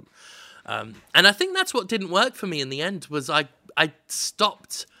addendum. And I think that's what didn't work for me in the end, was I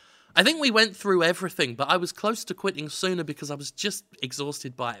stopped. I think we went through everything, but I was close to quitting sooner because I was just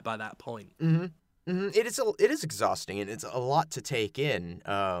exhausted by it by that point. Mm-hmm. Mm-hmm. It is exhausting, and it's a lot to take in.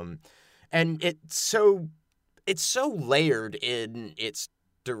 And it's so layered in its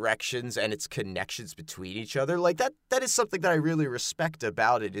directions and its connections between each other. Like that is something that I really respect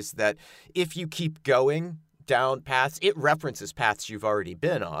about it, is that if you keep going down paths, it references paths you've already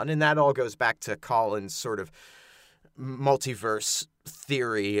been on. And that all goes back to Colin's sort of multiverse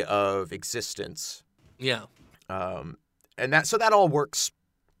theory of existence. Yeah. And that all works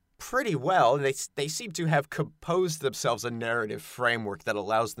pretty well, and they seem to have composed themselves a narrative framework that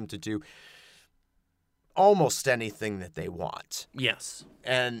allows them to do almost anything that they want. Yes.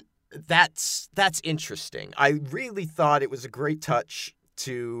 And that's interesting. I really thought it was a great touch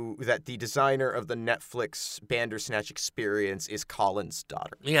that the designer of the Netflix Bandersnatch experience is Colin's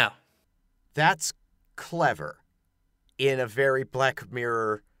daughter. Yeah. That's clever in a very Black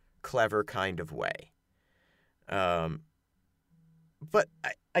Mirror clever kind of way. But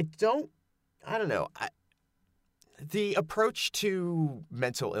I don't know. The approach to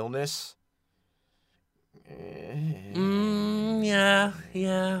mental illness. Yeah.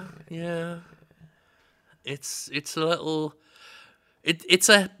 It's a little. It's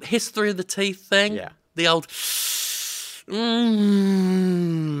a history of the teeth thing. Yeah. The old.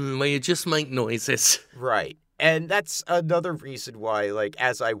 Where you just make noises. Right. And that's another reason why, like,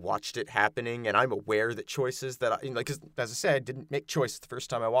 as I watched it happening, and I'm aware that choices that because as I said, I didn't make choices the first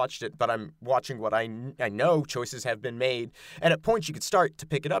time I watched it, but I'm watching what I know choices have been made. And at points you could start to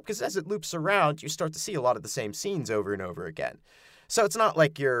pick it up, because as it loops around, you start to see a lot of the same scenes over and over again. So it's not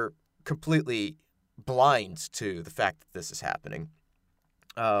like you're completely blind to the fact that this is happening.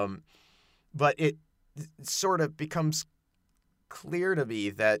 But it sort of becomes clear to me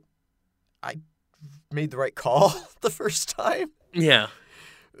that I made the right call the first time. Yeah.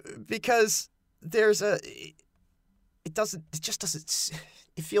 Because there's it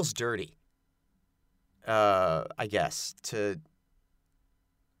feels dirty. I guess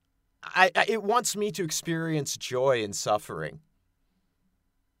it wants me to experience joy and suffering.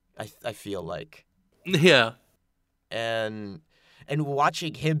 I feel like. Yeah. And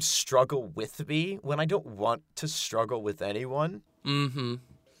watching him struggle with me when I don't want to struggle with anyone. Mm-hmm.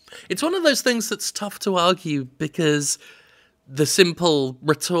 It's one of those things that's tough to argue, because the simple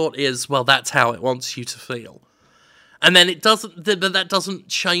retort is, well, that's how it wants you to feel. And then but that doesn't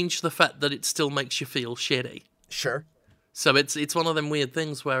change the fact that it still makes you feel shitty. Sure. So it's one of them weird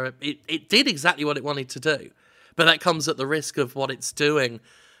things where it did exactly what it wanted to do, but that comes at the risk of what it's doing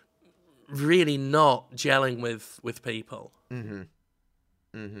really not gelling with people. Mm-hmm.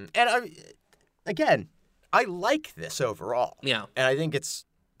 Mm-hmm. And again, I like this overall. Yeah. And I think it's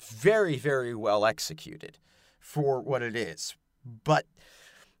very, very well executed for what it is. But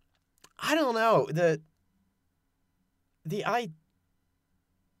I don't know, the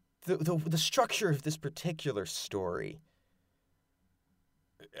structure of this particular story.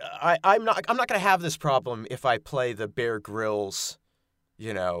 I'm not going to have this problem if I play the Bear Grylls,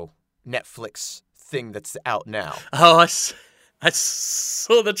 Netflix thing that's out now. Oh, I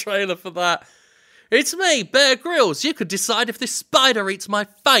saw the trailer for that. It's me, Bear Grylls. You could decide if this spider eats my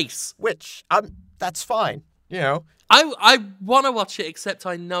face. Which, that's fine, you know. I want to watch it, except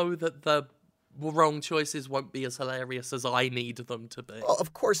I know that the wrong choices won't be as hilarious as I need them to be. Well,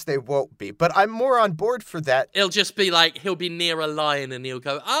 of course they won't be, but I'm more on board for that. It'll just be like, he'll be near a lion and he'll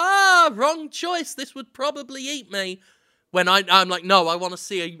go, wrong choice, this would probably eat me. When I'm like, no, I want to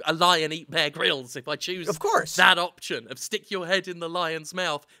see a lion eat Bear Grylls if I choose Of course. that option of stick your head in the lion's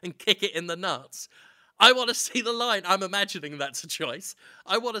mouth and kick it in the nuts. I want to see the lion. I'm imagining that's a choice.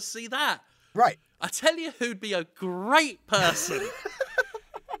 I want to see that. Right. I tell you who'd be a great person.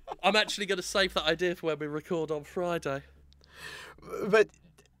 I'm actually going to save that idea for when we record on Friday. But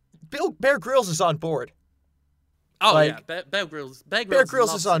Bear Grylls is on board. Oh, Like, yeah, Bear Grylls. Bear Grylls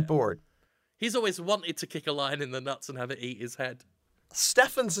loves is on it. board. He's always wanted to kick a lion in the nuts and have it eat his head.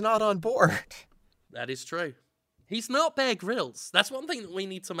 Stefan's not on board. That is true. He's not Bear Grylls. That's one thing that we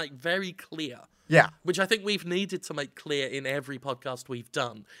need to make very clear. Yeah. Which I think we've needed to make clear in every podcast we've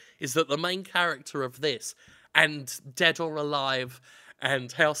done, is that the main character of this, and Dead or Alive,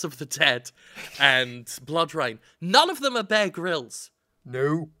 and House of the Dead, and Blood Rain, none of them are Bear Grylls.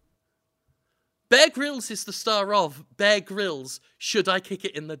 No. Bear Grylls is the star of Bear Grylls, Should I Kick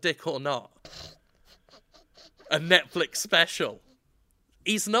It in the Dick or Not? A Netflix special.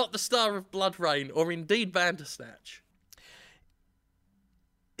 He's not the star of Blood Rain, or indeed Bandersnatch.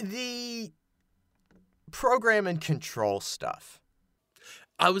 The program and control stuff.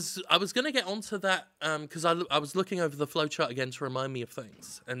 I was going to get onto that because I was looking over the flowchart again to remind me of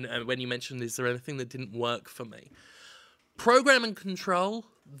things. And when you mentioned, is there anything that didn't work for me? Program and control,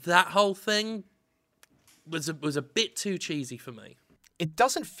 that whole thing was a bit too cheesy for me. It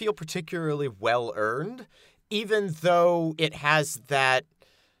doesn't feel particularly well earned, even though it has that,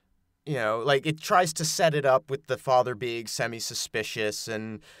 you know, like it tries to set it up with the father being semi-suspicious.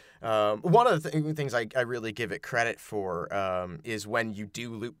 And one of the things I really give it credit for is when you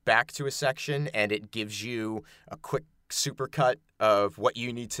do loop back to a section and it gives you a quick supercut of what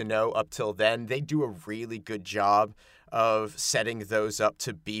you need to know up till then. They do a really good job of setting those up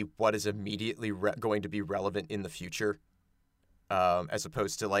to be what is immediately going to be relevant in the future. As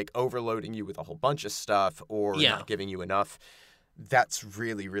opposed to like overloading you with a whole bunch of stuff or not giving you enough. That's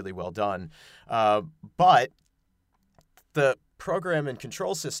really, really well done. But the program and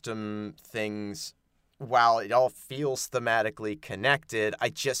control system things, while it all feels thematically connected,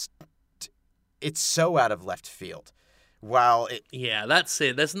 it's so out of left field. Yeah, that's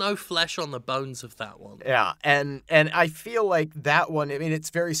it. There's no flesh on the bones of that one. Yeah, and I feel like that one, I mean, it's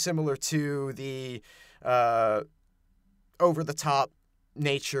very similar to the over-the-top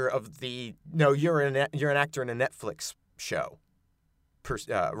nature of the, no, you're an actor in a Netflix show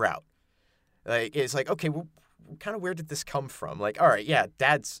route. Like, it's like, okay, well, kind of where did this come from? Like, all right, yeah,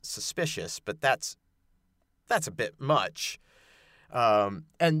 dad's suspicious, but that's a bit much.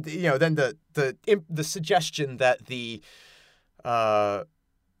 And, you know, then the suggestion that the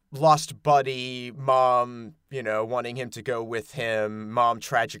lost buddy, mom, you know, wanting him to go with him, mom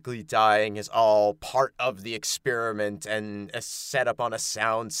tragically dying is all part of the experiment and a setup on a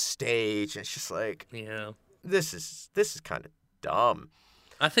sound stage. It's just like, yeah, this is kind of dumb.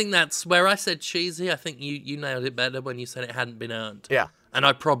 I think that's where I said cheesy. I think you nailed it better when you said it hadn't been earned. Yeah. And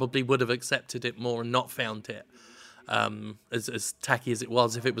I probably would have accepted it more and not found it as tacky as it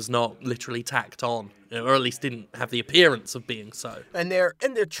was if it was not literally tacked on, or at least didn't have the appearance of being so. And they're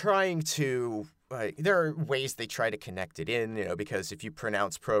trying to, like, there are ways they try to connect it in, you know, because if you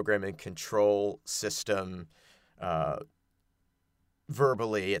pronounce program and control system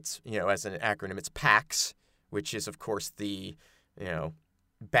verbally, it's, you know, as an acronym, it's PAX, which is of course the, you know,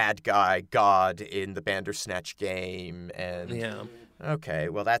 bad guy god in the Bandersnatch game. And yeah, okay,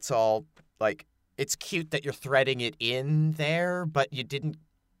 well, that's all, like, it's cute that you're threading it in there, but you didn't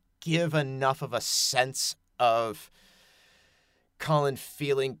give enough of a sense of Colin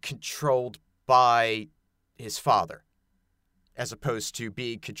feeling controlled by his father as opposed to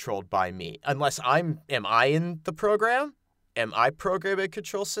being controlled by me. Unless am I in the program? Am I programming a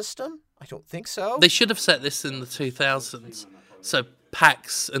control system? I don't think so. they should have set this in the 2000s, so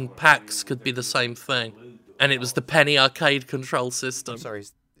PAX and PAX could be the same thing, and it was the penny arcade control system. Sorry,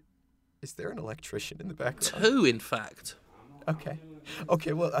 is there an electrician in the background? 2, in fact.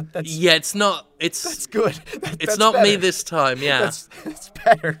 Okay, well, that's... Yeah, it's not... That's good. It's That's not better. me this time, yeah. That's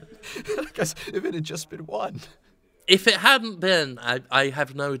better. Because if it had just been one... If it hadn't been, I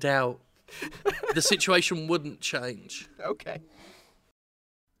have no doubt the situation wouldn't change. Okay.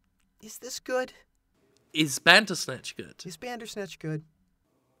 Is this good? Is Bandersnatch good? Is Bandersnatch good?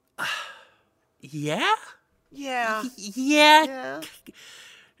 Yeah? Yeah. Yeah.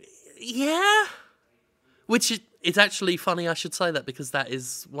 Yeah. Which it's actually funny I should say that, because that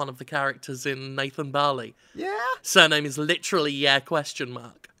is one of the characters in Nathan Barley. Yeah. Surname is literally Yeah question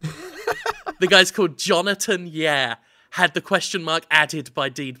mark. The guy's called Jonathan Yeah. Had the question mark added by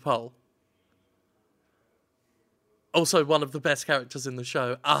Deed Poll. Also one of the best characters in the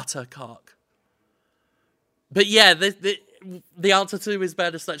show, utter cock. But yeah, the answer to Is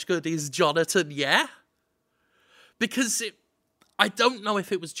Bandersnatch Good is Jonathan Yeah. Because I don't know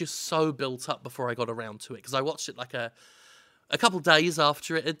if it was just so built up before I got around to it, because I watched it like a couple days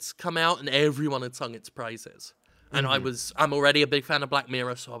after it had come out and everyone had sung its praises. And I'm already a big fan of Black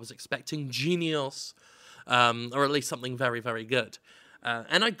Mirror, so I was expecting genius, or at least something very, very good.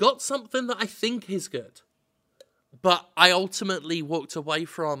 And I got something that I think is good. But I ultimately walked away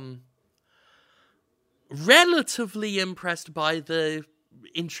from relatively impressed by the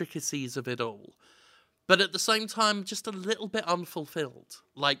intricacies of it all. But at the same time, just a little bit unfulfilled.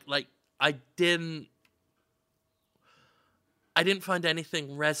 Like I didn't find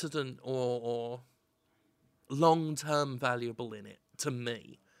anything resident or long-term valuable in it to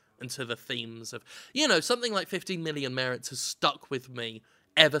me, and to the themes of, something like 15 Million Merits has stuck with me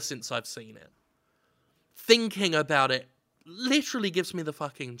ever since I've seen it. Thinking about it literally gives me the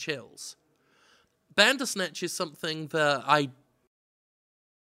fucking chills. Bandersnatch is something that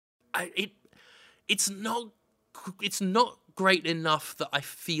it's not great enough that I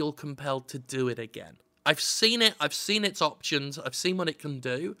feel compelled to do it again. I've seen it, I've seen its options, I've seen what it can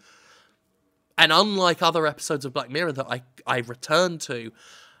do. And unlike other episodes of Black Mirror that I return to,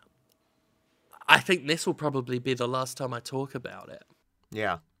 I think this will probably be the last time I talk about it.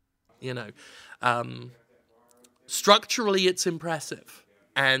 Yeah. Structurally, it's impressive,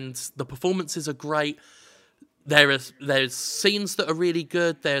 and the performances are great. There's scenes that are really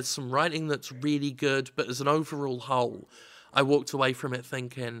good. There's some writing that's really good, but as an overall whole, I walked away from it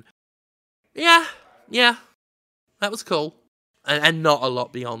thinking, yeah, that was cool, and not a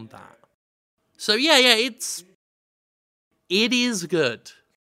lot beyond that. So yeah, it is good.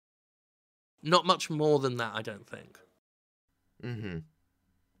 Not much more than that, I don't think. Mm-hmm.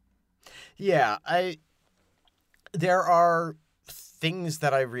 Yeah, there are things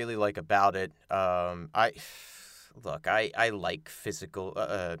that I really like about it. I like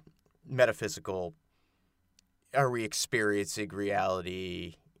physical, metaphysical. Are we experiencing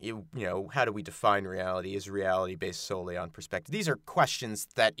reality? How do we define reality? Is reality based solely on perspective? These are questions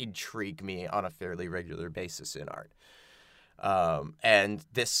that intrigue me on a fairly regular basis in art. And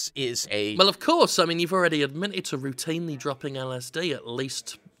this is a... Well, of course. I mean, you've already admitted to routinely dropping LSD at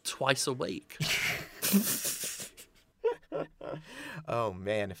least twice a week. Oh,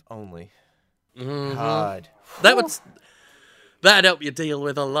 man, if only. Mm-hmm. God. That'd help you deal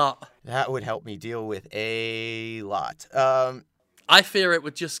with a lot. That would help me deal with a lot. I fear it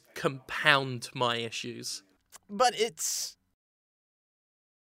would just compound my issues. But it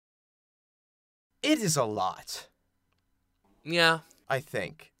is a lot. Yeah. I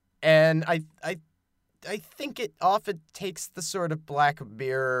think. And I think it often takes the sort of Black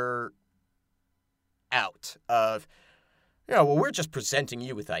Mirror out of, we're just presenting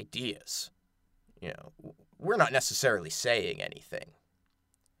you with ideas. We're not necessarily saying anything.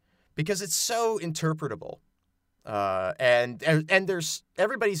 Because it's so interpretable. And there's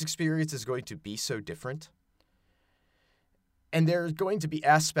everybody's experience is going to be so different. And there's going to be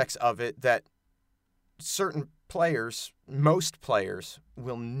aspects of it that most players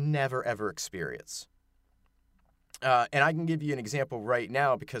will never ever experience. And I can give you an example right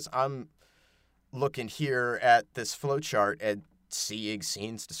now because I'm looking here at this flowchart and seeing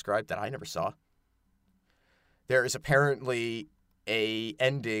scenes described that I never saw. There is apparently a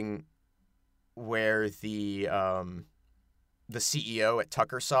ending where the CEO at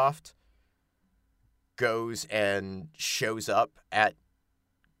Tuckersoft goes and shows up at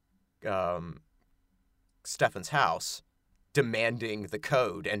Stefan's house demanding the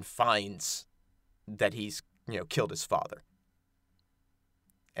code and finds that he's, killed his father.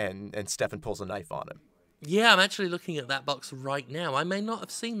 And Stefan pulls a knife on him. Yeah, I'm actually looking at that box right now. I may not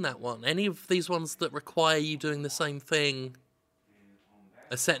have seen that one. Any of these ones that require you doing the same thing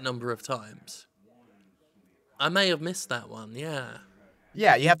a set number of times. I may have missed that one, yeah.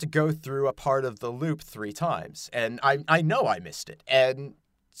 Yeah, you have to go through a part of the loop 3 times, and I know I missed it. And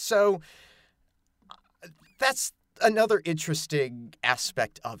so that's another interesting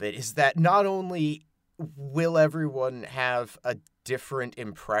aspect of it, is that not only will everyone have a different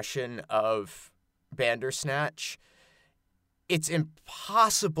impression of Bandersnatch, it's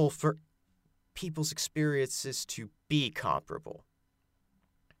impossible for people's experiences to be comparable.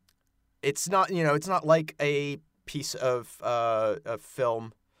 It's not, it's not like a piece of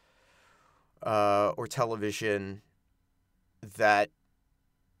film or television that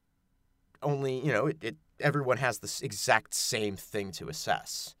only, everyone has this exact same thing to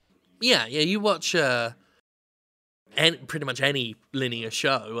assess. Yeah, you watch pretty much any linear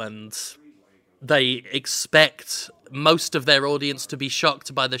show, and they expect most of their audience to be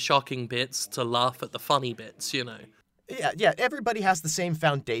shocked by the shocking bits, to laugh at the funny bits, Yeah, everybody has the same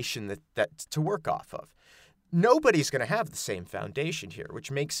foundation that to work off of. Nobody's going to have the same foundation here,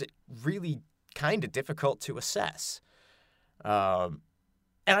 which makes it really kind of difficult to assess. And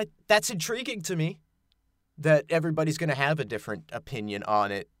that's intriguing to me, that everybody's going to have a different opinion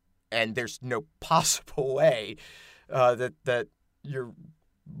on it, and there's no possible way that you're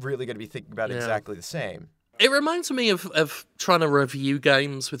really going to be thinking about exactly the same. It reminds me of trying to review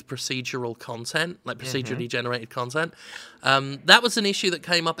games with procedural content, like procedurally generated content. That was an issue that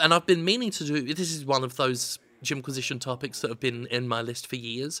came up, and I've been meaning to do. This is one of those Jimquisition topics that have been in my list for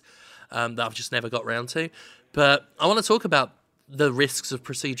years, that I've just never got round to. But I want to talk about the risks of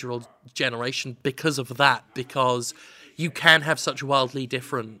procedural generation because of that, because you can have such wildly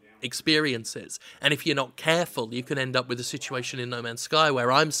different experiences, and if you're not careful, you can end up with a situation in No Man's Sky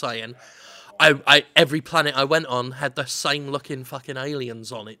where I'm saying, every planet I went on had the same looking fucking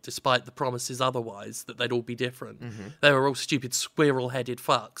aliens on it, despite the promises otherwise that they'd all be different. They were all stupid squirrel-headed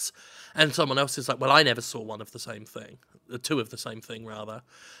fucks. And someone else is like, well, I never saw one of the same thing. Two of the same thing, rather.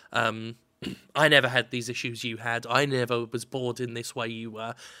 I never had these issues you had. I never was bored in this way you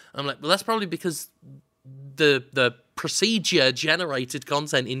were. I'm like, well, that's probably because the procedure generated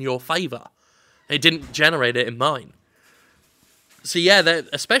content in your favour. It didn't generate it in mine. So yeah,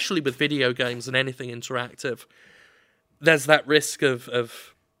 especially with video games and anything interactive, there's that risk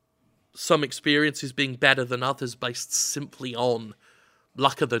of some experiences being better than others based simply on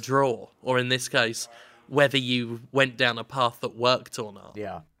luck of the draw, or in this case, whether you went down a path that worked or not.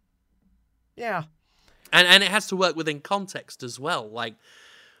 Yeah. And it has to work within context as well. Like,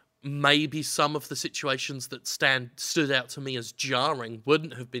 maybe some of the situations that stood out to me as jarring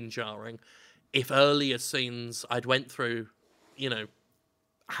wouldn't have been jarring if earlier scenes I'd went through,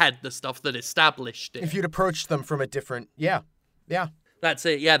 had the stuff that established it. If you'd approached them from a different... Yeah. That's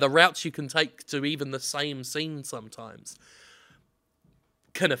it, yeah. The routes you can take to even the same scene sometimes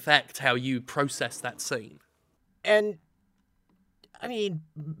can affect how you process that scene. And, I mean,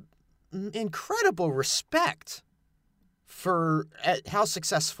 incredible respect for how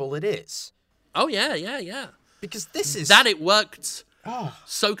successful it is. Oh, yeah. Because this is... That it worked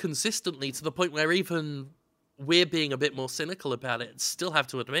so consistently to the point where even we're being a bit more cynical about it, still have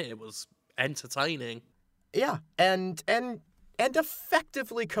to admit it was entertaining. Yeah, and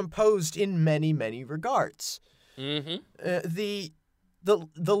effectively composed in many, many regards. The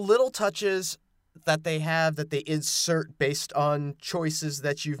little touches that they have, that they insert based on choices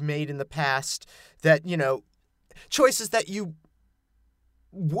that you've made in the past, that, choices that you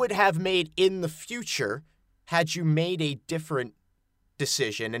would have made in the future had you made a different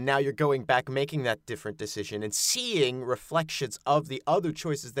decision, and now you're going back making that different decision and seeing reflections of the other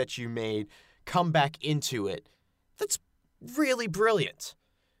choices that you made come back into it. That's really brilliant.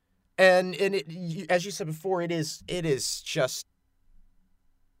 And as you said before, it is just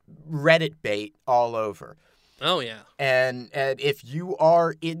Reddit bait all over. Oh yeah. And if you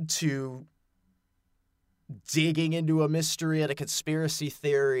are into digging into a mystery and a conspiracy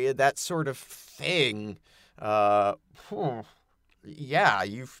theory, that sort of thing, yeah,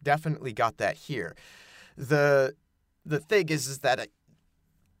 you've definitely got that here. The thing is that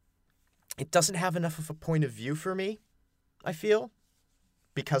it doesn't have enough of a point of view for me, I feel,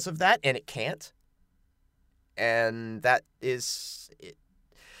 because of that, and it can't. And that is...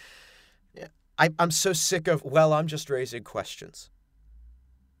 I'm so sick of, I'm just raising questions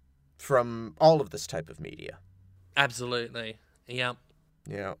from all of this type of media. Absolutely. Yeah.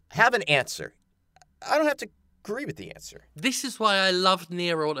 Have an answer. I don't have to agree with the answer. This is why I loved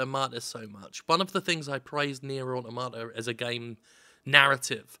Nier Automata so much. One of the things I praised Nier Automata as a game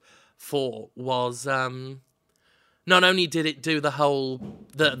narrative for was not only did it do the whole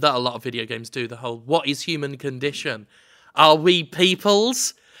that a lot of video games do, the whole what is human condition? Are we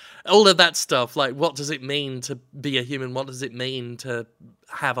peoples? All of that stuff, like what does it mean to be a human? What does it mean to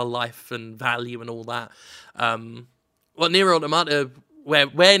have a life and value and all that? Well, Nier Automata,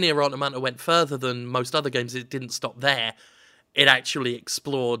 where Nier Automata went further than most other games, it didn't stop there. It actually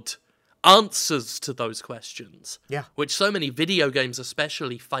explored answers to those questions. Yeah. Which so many video games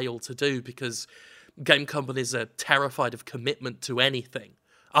especially fail to do because game companies are terrified of commitment to anything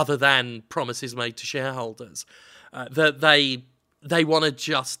other than promises made to shareholders. That they they want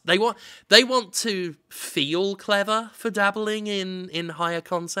to feel clever for dabbling in higher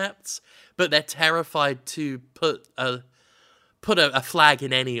concepts, but they're terrified to put a flag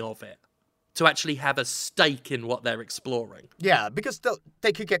in any of it, to actually have a stake in what they're exploring. Yeah, because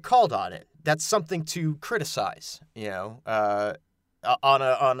they could get called on it. That's something to criticize, on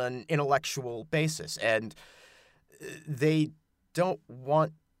an intellectual basis, and they don't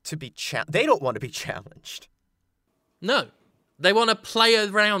want to be challenged. No. They want to play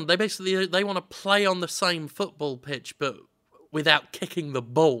around. They want to play on the same football pitch, but without kicking the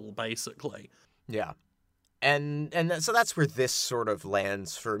ball, basically. Yeah. And so that's where this sort of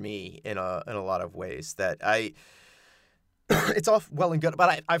lands for me in a lot of ways, that it's all well and good,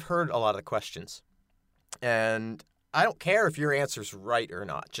 but I've heard a lot of the questions, and I don't care if your answer's right or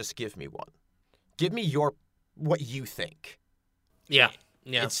not. Just give me one. Give me what you think. Yeah.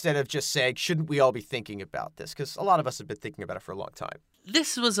 Yeah. Instead of just saying, shouldn't we all be thinking about this? Because a lot of us have been thinking about it for a long time.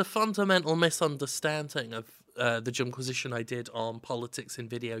 This was a fundamental misunderstanding of the Jumquisition I did on politics in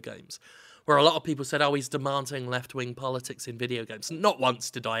video games, where a lot of people said, he's demanding left-wing politics in video games. Not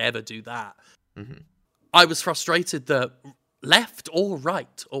once did I ever do that. Mm-hmm. I was frustrated that left or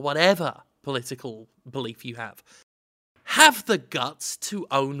right, or whatever political belief you have the guts to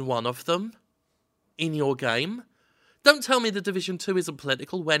own one of them in your game. Don't tell me the Division 2 isn't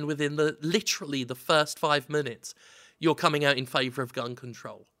political when within literally the first 5 minutes you're coming out in favour of gun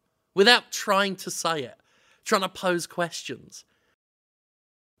control. Without trying to say it. Trying to pose questions.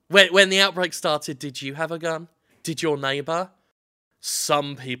 When the outbreak started, did you have a gun? Did your neighbour?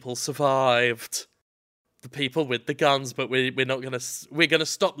 Some people survived. The people with the guns, but we're gonna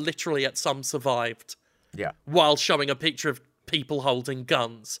stop literally at some survived. Yeah. While showing a picture of people holding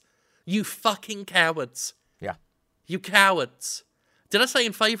guns. You fucking cowards. Yeah. You cowards. Did I say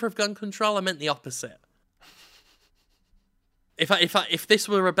in favour of gun control? I meant the opposite. If this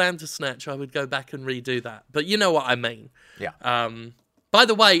were a Bandersnatch, I would go back and redo that. But you know what I mean. Yeah. By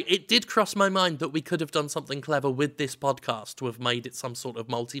the way, it did cross my mind that we could have done something clever with this podcast to have made it some sort of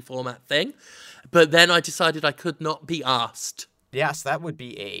multi-format thing. But then I decided I could not be asked. Yes, that would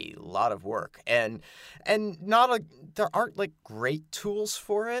be a lot of work. And there aren't like great tools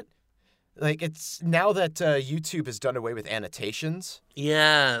for it. Like, it's now that YouTube has done away with annotations.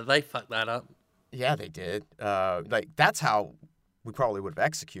 Yeah, they fucked that up. Yeah, they did. That's how we probably would have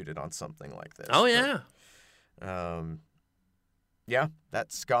executed on something like this. Oh, yeah. Yeah,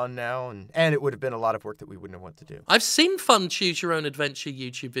 that's gone now, and it would have been a lot of work that we wouldn't have wanted to do. I've seen fun choose-your-own-adventure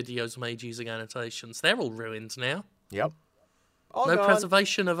YouTube videos made using annotations. They're all ruined now. Yep. All no gone.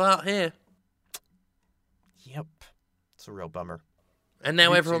 Preservation of art here. Yep. It's a real bummer. And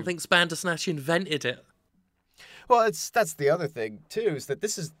now YouTube. Everyone thinks Bandersnatch invented it. Well, that's the other thing, too, is that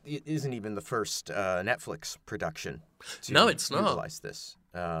isn't even the first Netflix production to No, it's not. utilize this.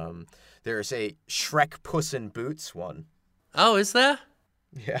 There's a Shrek Puss in Boots one. Oh, is there?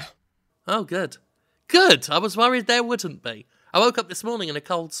 Yeah. Oh, good. Good! I was worried there wouldn't be. I woke up this morning in a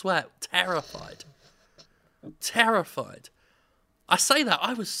cold sweat, terrified. Terrified. I say that,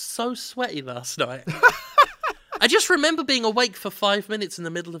 I was so sweaty last night. I just remember being awake for 5 minutes in the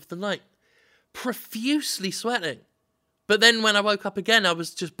middle of the night, profusely sweating. But then when I woke up again, I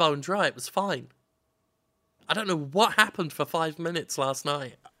was just bone dry. It was fine. I don't know what happened for 5 minutes last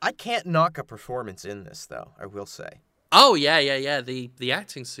night. I can't knock a performance in this, though, I will say. Oh, yeah. The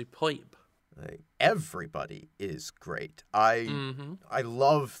acting's superb. Like, everybody is great. I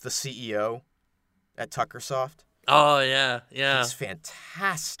love the CEO at Tuckersoft. Oh, yeah. He's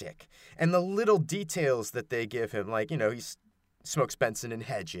fantastic. And the little details that they give him, like, he smokes Benson and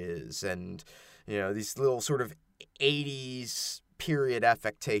Hedges, and, these little sort of 80s period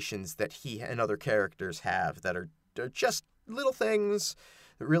affectations that he and other characters have that are just little things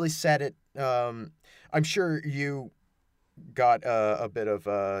that really set it. I'm sure you got a bit of,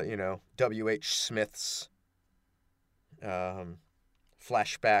 W.H. Smith's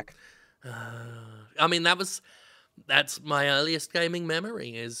flashback. I mean, that's my earliest gaming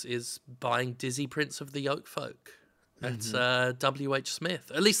memory is buying Dizzy Prince of the Yoke Folk at W.H.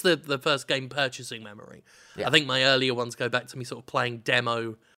 Smith. At least the first game purchasing memory. Yeah. I think my earlier ones go back to me sort of playing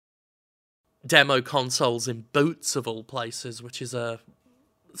demo consoles in Boots of all places, which is a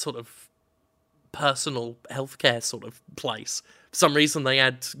sort of personal healthcare sort of place. For some reason they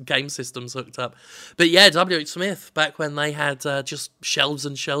had game systems hooked up. But yeah, W.H. Smith, back when they had just shelves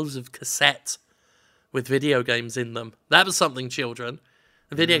and shelves of cassettes with video games in them. That was something, children.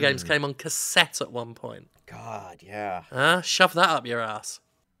 The video games came on cassette at one point. God, yeah. Shove that up your ass.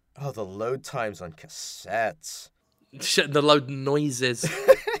 Oh, the load times on cassettes. The load noises.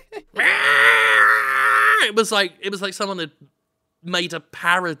 It was like someone had made a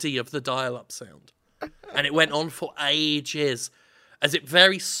parody of the dial-up sound. And it went on for ages, as it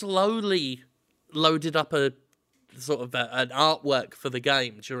very slowly loaded up a sort of an artwork for the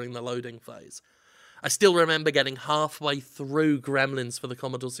game during the loading phase. I still remember getting halfway through Gremlins for the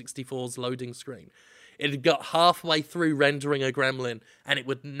Commodore 64's loading screen. It had got halfway through rendering a gremlin, and it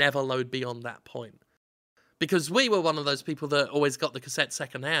would never load beyond that point. Because we were one of those people that always got the cassette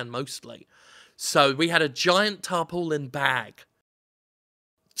secondhand, mostly. So we had a giant tarpaulin bag,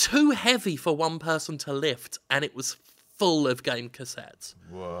 too heavy for one person to lift, and it was full of game cassettes.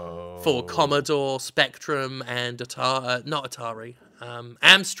 Whoa. For Commodore, Spectrum, and Amstrad.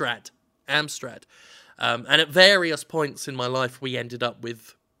 And at various points in my life, we ended up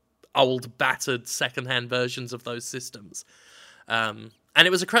with old, battered, second-hand versions of those systems. And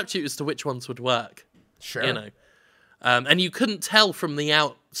it was a crapshoot as to which ones would work. Sure. You know. And you couldn't tell from the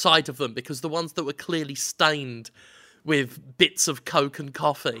outside of them, because the ones that were clearly stained with bits of Coke and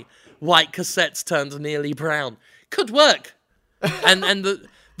coffee, white cassettes turned nearly brown, could work. and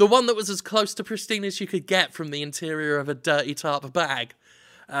the one that was as close to pristine as you could get from the interior of a dirty tarp bag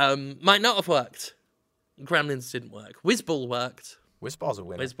might not have worked. Gremlins didn't work. Whizball worked. Whizball's a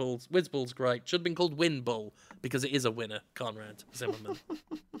winner. Whizball's great. Should have been called Winball, because it is a winner, Conrad Zimmerman.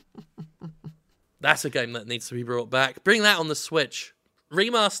 That's a game that needs to be brought back. Bring that on the Switch.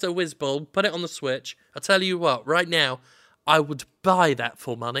 Remaster Whizball, put it on the Switch. I'll tell you what, right now, I would buy that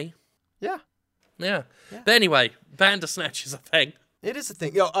for money. Yeah. But anyway, Bandersnatch is a thing. It is a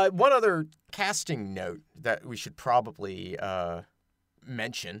thing. One other casting note that we should probably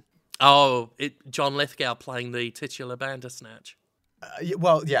mention. Oh, John Lithgow playing the titular Bandersnatch.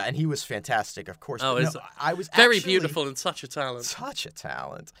 And he was fantastic, of course. Oh, I was very actually, beautiful and such a talent. Such a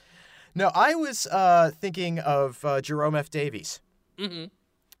talent. No, I was thinking of Jerome F. Davies, who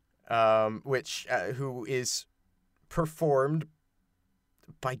is performed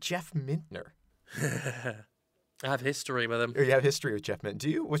by Jeff Mintner. I have history with him. You have history with Jeff Mintner. Do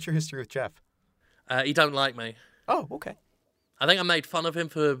you? What's your history with Jeff? He don't like me. Oh, okay. I think I made fun of him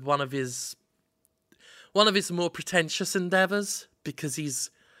for one of his more pretentious endeavors, because he's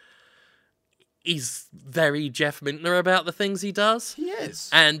very Jeff Mintner about the things he does. He is.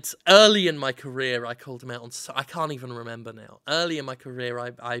 And early in my career, I called him out on... I can't even remember now. Early in my career,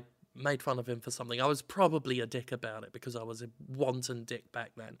 I made fun of him for something. I was probably a dick about it, because I was a wanton dick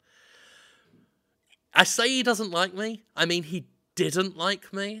back then. I say he doesn't like me. I mean, he didn't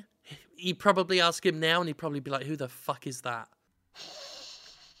like me. You'd probably ask him now, and he'd probably be like, who the fuck is that?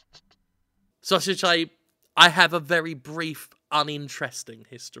 So I should say, I have a very brief, uninteresting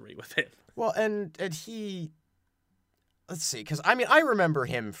history with him. Well, and he... Let's see, because, I mean, I remember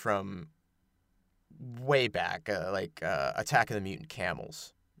him from way back, Attack of the Mutant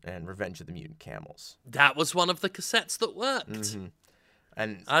Camels and Revenge of the Mutant Camels. That was one of the cassettes that worked. Mm-hmm.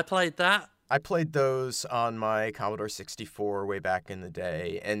 And I played that. I played those on my Commodore 64 way back in the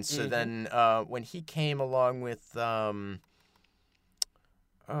day. And so then when he came along with, what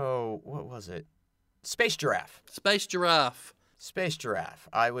was it? Space Giraffe.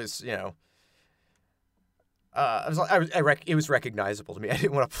 I was, it was recognizable to me. I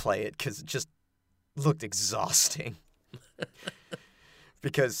didn't want to play it because it just looked exhausting.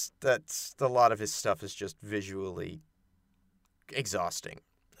 Because that's a lot of his stuff is just visually exhausting.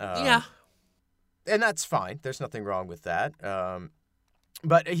 Yeah. And that's fine. There's nothing wrong with that.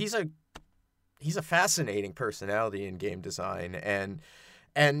 But he's a fascinating personality in game design, and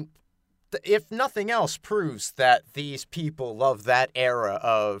if nothing else proves that these people love that era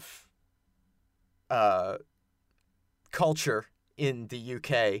of culture in the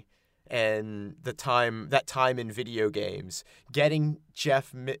UK and that time in video games, getting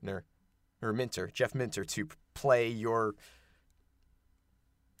Jeff Minter to play your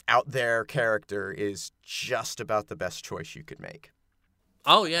out there character is just about the best choice you could make.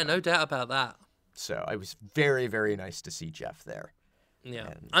 Oh yeah, no doubt about that. So it was very, very nice to see Jeff there. Yeah,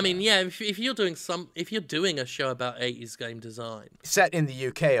 and, I mean, yeah, if you're doing a show about 80s game design set in the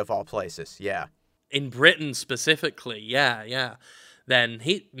UK of all places, yeah, in Britain specifically, yeah, then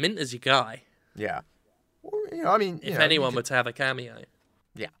Minter's your guy. Yeah, or, I mean, if anyone were to have a cameo,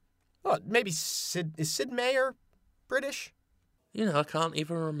 yeah, well, maybe Sid Meier British? I can't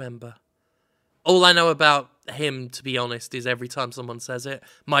even remember. All I know about him, to be honest, is every time someone says it,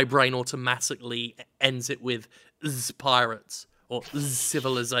 my brain automatically ends it with Z Pirates or Z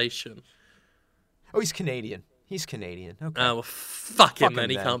Civilization. Oh, he's Canadian. Okay. Oh, well, fuck him then.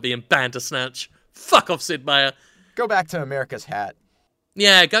 He can't be in Bandersnatch. Fuck off, Sid Meier. Go back to America's Hat.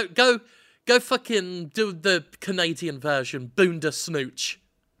 Yeah, go fucking do the Canadian version, Boondersnooch.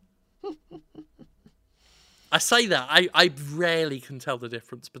 I say that. I rarely can tell the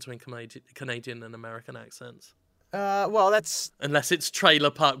difference between Canadian and American accents. Well, that's Unless it's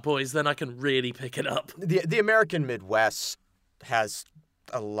Trailer Park Boys, then I can really pick it up. the American Midwest has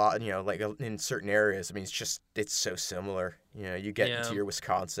a lot, like in certain areas. I mean, it's so similar. You get into your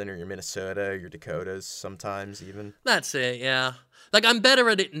Wisconsin or your Minnesota or your Dakotas sometimes even. That's it, yeah. Like, I'm better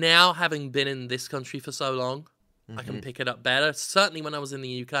at it now, having been in this country for so long. Mm-hmm. I can pick it up better. Certainly when I was in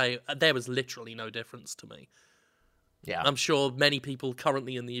the UK, there was literally no difference to me. Yeah. I'm sure many people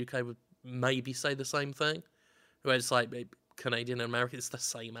currently in the UK would maybe say the same thing. Where it's like Canadian and American, it's the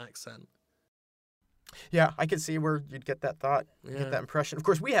same accent. Yeah, I could see where you'd get that thought, get that impression. Of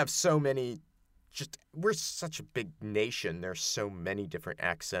course, we have so many, we're such a big nation. There's so many different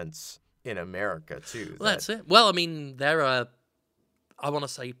accents in America, too. Well, that's it. Well, I mean, there are, I want to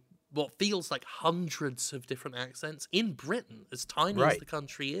say, what feels like hundreds of different accents in Britain, as tiny as the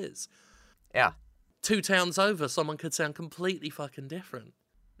country is. Yeah. 2 towns over, someone could sound completely fucking different.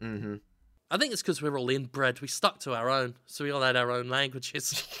 Mm-hmm. I think it's because we're all inbred. We stuck to our own, so we all had our own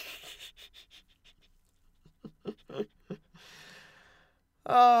languages.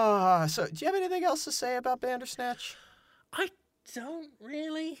 So do you have anything else to say about Bandersnatch? I don't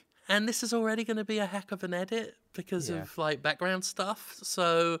really. And this is already going to be a heck of an edit because of like background stuff.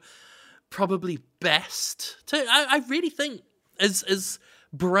 So probably best to. I really think as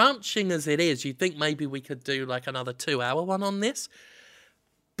branching as it is, you'd think maybe we could do like another 2-hour one on this.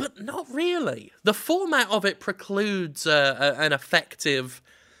 But not really. The format of it precludes an effective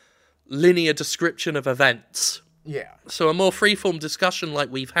linear description of events. Yeah. So a more freeform discussion like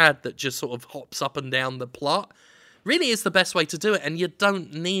we've had that just sort of hops up and down the plot really is the best way to do it. And you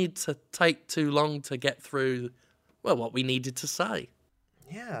don't need to take too long to get through, well, what we needed to say.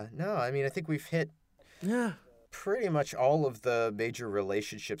 Yeah, no, I mean, I think we've hit Yeah. pretty much all of the major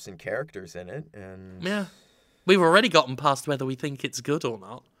relationships and characters in it. And Yeah. We've already gotten past whether we think it's good or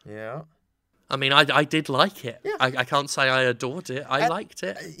not. Yeah. I mean, I did like it. Yeah. I can't say I adored it. I liked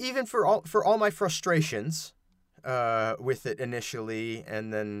it. Even for all my frustrations with it initially,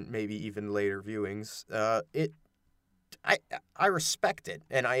 and then maybe even later viewings, I respect it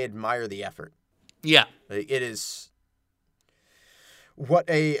and I admire the effort. Yeah. It is what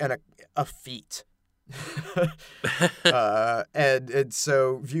a feat. And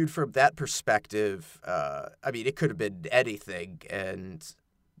so viewed from that perspective, I mean, it could have been anything, and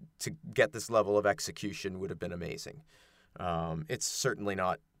to get this level of execution would have been amazing. It's certainly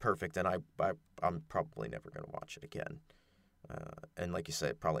not perfect, and I'm probably never going to watch it again. And like you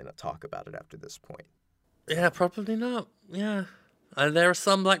said, probably not talk about it after this point. Yeah, probably not. Yeah. There are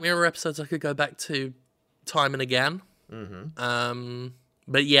some Black Mirror episodes I could go back to time and again. Mm-hmm.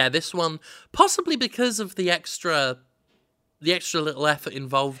 But yeah, this one, possibly because of the extra little effort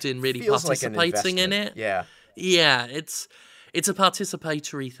involved in really Feels participating like in it. Yeah. Yeah, it's a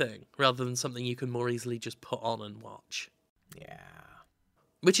participatory thing rather than something you can more easily just put on and watch. Yeah.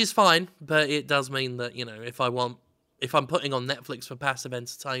 Which is fine, but it does mean that, if I'm putting on Netflix for passive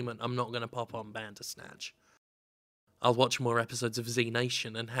entertainment, I'm not going to pop on Bandersnatch. I'll watch more episodes of Z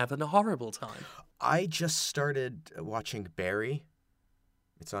Nation and have a horrible time. I just started watching Barry.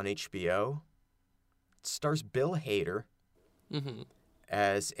 It's on HBO. It stars Bill Hader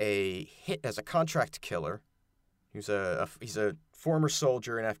as a contract killer. He's a former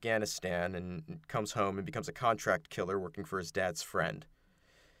soldier in Afghanistan and comes home and becomes a contract killer working for his dad's friend.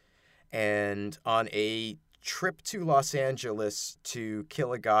 And on a trip to Los Angeles to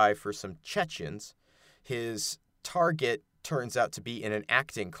kill a guy for some Chechens, his target turns out to be in an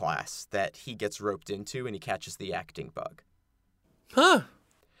acting class that he gets roped into, and he catches the acting bug. Huh.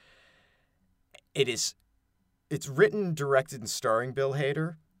 It's written, directed, and starring Bill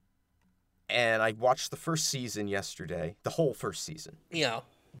Hader. And I watched the first season yesterday, the whole first season. Yeah.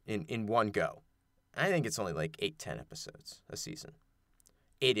 In one go. I think it's only like 8-10 episodes a season.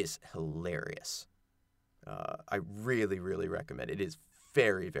 It is hilarious. I really, really recommend it. It is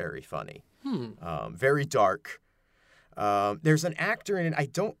very, very funny. Very dark. There's an actor in it. I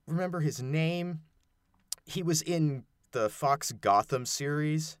don't remember his name. He was in the Fox Gotham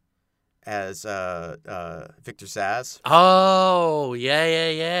series as Victor Zsasz. Oh,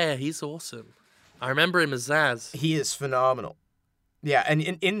 yeah. He's awesome. I remember him as Zsasz. He is phenomenal. Yeah, and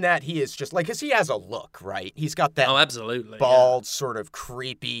in that he is just like, because he has a look, right? He's got that absolutely, bald, sort of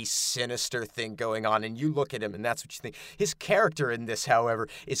creepy, sinister thing going on, and you look at him and that's what you think. His character in this, however,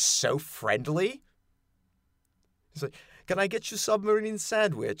 is so friendly. He's like, can I get you a submarine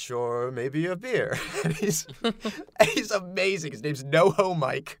sandwich or maybe a beer? And he's amazing. His name's NoHo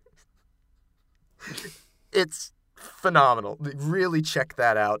Mike. It's phenomenal. Really check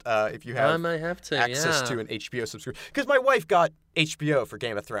that out if you I have may have to, access to an HBO subscription. Because my wife got HBO for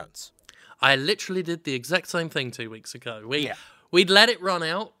Game of Thrones. I literally did the exact same thing 2 weeks ago. Yeah. We'd let it run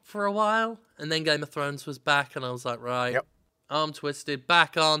out for a while, and then Game of Thrones was back, and I was like, right, Yep. arm twisted,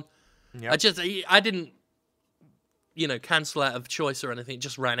 back on. Yep. I didn't, cancel out of choice or anything. It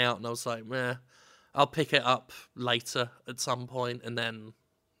just ran out, and I was like, I'll pick it up later at some point, and then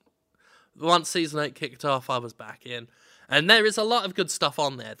once Season 8 kicked off, I was back in. And there is a lot of good stuff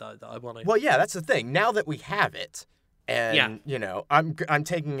on there, though, that I want to... Well, yeah, that's the thing. Now that we have it, and, I'm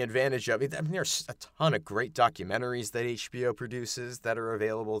taking advantage of it. I mean, there's a ton of great documentaries that HBO produces that are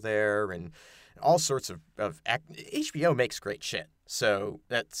available there, and all sorts of HBO makes great shit. So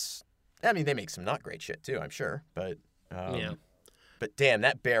they make some not great shit, too, I'm sure. But, But damn,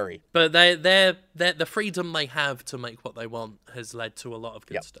 that Barry. But the freedom they have to make what they want has led to a lot of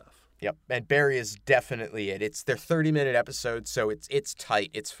good stuff. Yep, and Barry is definitely it. It's their 30-minute episodes, so it's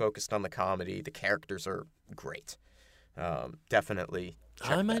tight. It's focused on the comedy. The characters are great. Definitely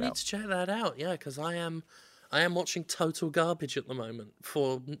check I may that need out. to check that out, because I am watching total garbage at the moment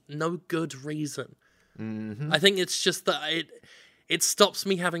for no good reason. Mm-hmm. I think it's just that it stops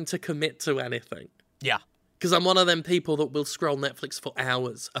me having to commit to anything. Yeah. Because I'm one of them people that will scroll Netflix for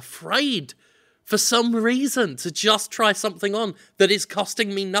hours, afraid for some reason to just try something on that is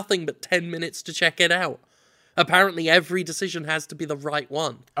costing me nothing but 10 minutes to check it out. Apparently every decision has to be the right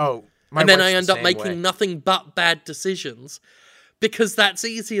one. Oh, and then I end up making nothing but bad decisions because that's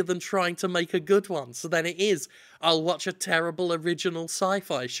easier than trying to make a good one. So then I'll watch a terrible original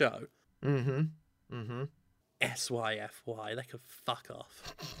sci-fi show. Mm-hmm. Mm-hmm. SYFY, they could fuck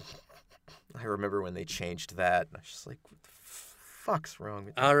off. I remember when they changed that. I was just like, what the fuck's wrong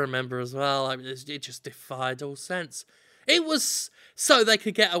with you? I remember as well. It just defied all sense. It was so they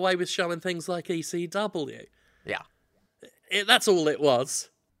could get away with showing things like ECW. Yeah. That's all it was.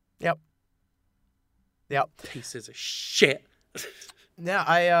 Yep. Yep. Pieces of shit.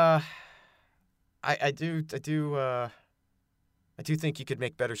 Yeah, I do think you could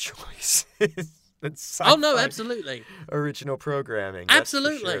make better choices than Oh no, absolutely. Original programming.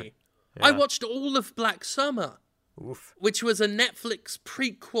 Absolutely. Sure. I Yeah. watched all of Black Summer, Oof. which was a Netflix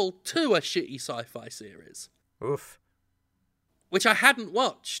prequel to a shitty sci-fi series, Oof. which I hadn't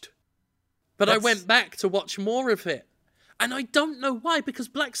watched. But I went back to watch more of it. And I don't know why, because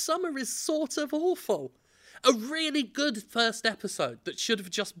Black Summer is sort of awful. A really good first episode that should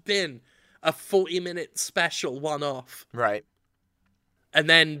have just been a 40-minute special one-off. Right. And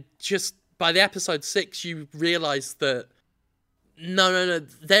then just by the episode 6, you realise that no,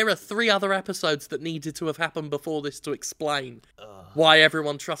 there are 3 other episodes that needed to have happened before this to explain why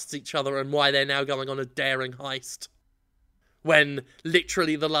everyone trusts each other and why they're now going on a daring heist. When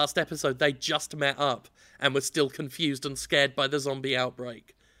literally the last episode, they just met up and were still confused and scared by the zombie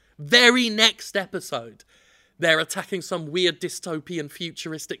outbreak. Very next episode, they're attacking some weird dystopian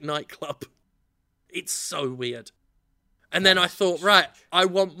futuristic nightclub. It's so weird. And then I thought, right, I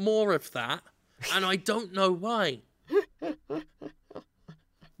want more of that, and I don't know why.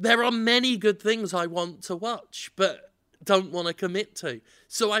 There are many good things I want to watch, but don't want to commit to.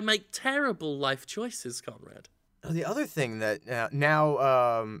 So I make terrible life choices, Conrad. The other thing that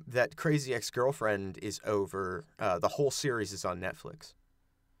now that Crazy Ex-Girlfriend is over, the whole series is on Netflix.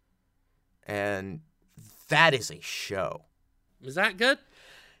 And that is a show. Is that good?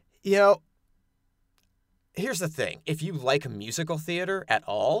 You know, here's the thing. If you like musical theater at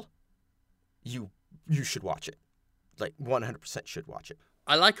all, you should watch it. Like, 100% should watch it.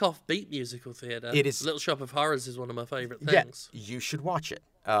 I like offbeat musical theatre. It is. Little Shop of Horrors is one of my favourite things. Yeah, you should watch it.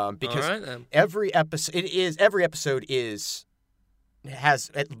 Because All right, then. every episode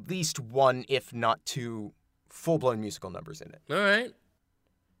has at least one, if not 2, full-blown musical numbers in it. All right.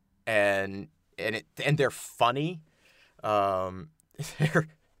 And they're funny.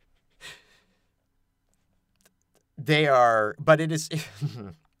 They are, but it is.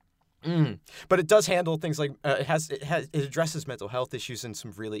 But it does handle things like it addresses mental health issues in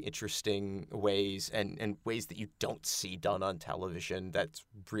some really interesting ways and ways that you don't see done on television. That's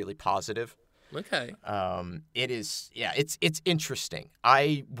really positive. Okay. It's interesting.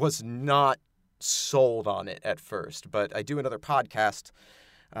 I was not sold on it at first, but I do another podcast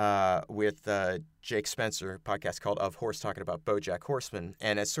with Jake Spencer, a podcast called Of Horse, talking about BoJack Horseman,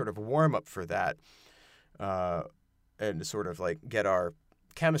 and as sort of a warm up for that, and to sort of like get our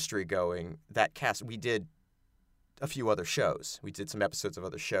chemistry going, that cast, we did a few other shows. We did some episodes of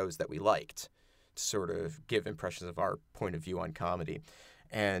other shows that we liked to sort of give impressions of our point of view on comedy.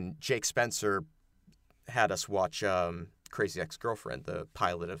 And Jake Spencer had us watch Crazy Ex-Girlfriend, the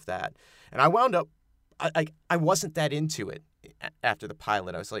pilot of that. And I wound up I wasn't that into it after the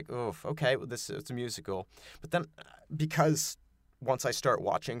pilot. I was like, oh, okay, well, it's a musical. But then, because once I start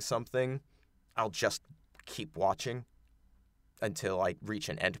watching something, I'll just keep watching until I reach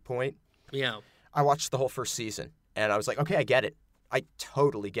an end point. Yeah. I watched the whole first season, and I was like, okay, I get it. I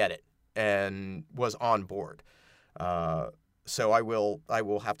totally get it, and was on board. So I will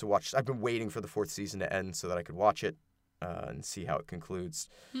have to watch. I've been waiting for the fourth season to end so that I could watch it and see how it concludes.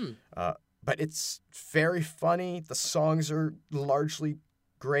 But it's very funny. The songs are largely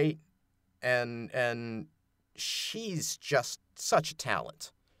great, and she's just such a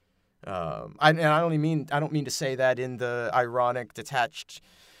talent. I don't mean to say that in the ironic, detached,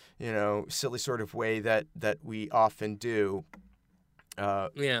 silly sort of way that we often do.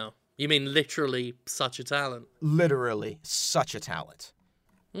 Yeah. You mean literally such a talent? Literally such a talent.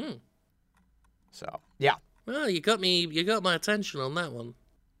 So, yeah. Well, you got my attention on that one.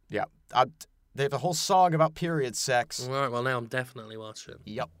 Yeah. They have a whole song about period sex. All right, well, now I'm definitely watching.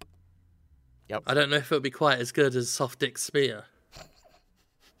 Yep. I don't know if it'll be quite as good as Soft Dick Spear,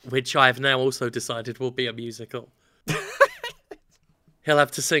 which I've now also decided will be a musical. He'll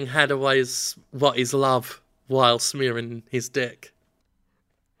have to sing Hadaway's What Is Love while smearing his dick.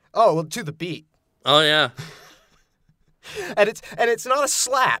 Oh, well, to the beat. Oh, yeah. And it's not a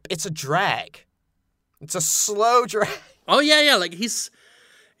slap, it's a drag. It's a slow drag. Oh, yeah, like it's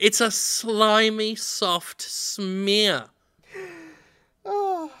a slimy, soft smear.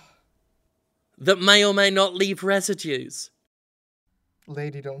 Oh. That may or may not leave residues.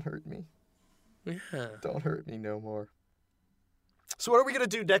 Lady, don't hurt me. Yeah. Don't hurt me no more. So what are we going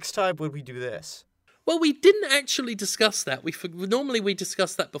to do next time when we do this? Well, we didn't actually discuss that. Normally we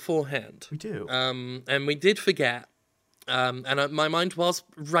discuss that beforehand. We do. And we did forget. And my mind was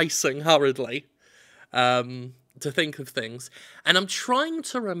racing hurriedly to think of things. And I'm trying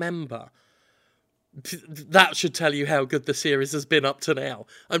to remember. That should tell you how good the series has been up to now.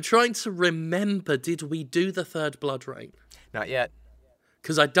 I'm trying to remember, did we do the third Blood Rain? Not yet.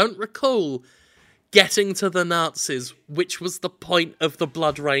 Because I don't recall getting to the Nazis, which was the point of the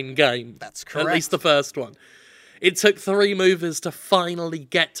Blood Rain game. That's correct. At least the first one. It took 3 movies to finally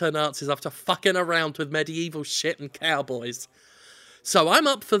get to Nazis after fucking around with medieval shit and cowboys. So I'm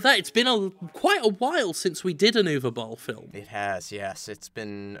up for that. It's been quite a while since we did an Uwe Boll film. It has, yes. It's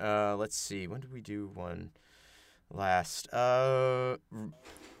been, let's see, when did we do one last?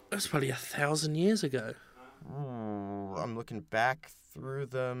 That's probably 1,000 years ago. I'm looking back through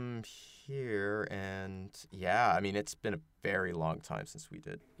them here, and yeah, I mean, it's been a very long time since we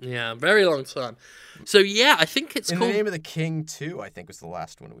did. Yeah, very long time. So yeah, I think it's called... In the Name of the King 2, I think, was the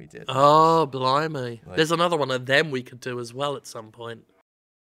last one we did. Oh, blimey. There's another one of them we could do as well at some point.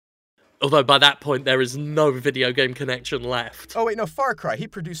 Although by that point, there is no video game connection left. Oh, wait, no, Far Cry. He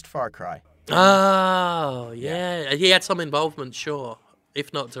produced Far Cry. Oh, yeah. He had some involvement, sure.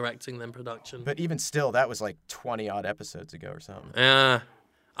 If not directing, then production. But even still, that was like 20-odd episodes ago or something. Yeah.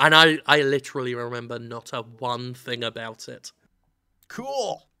 And I literally remember not a one thing about it.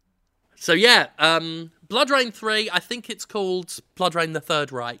 Cool. So yeah, Blood Rain 3, I think it's called Blood Rain the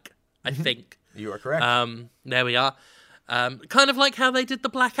Third Reich, I think. You are correct. There we are. Kind of like how they did the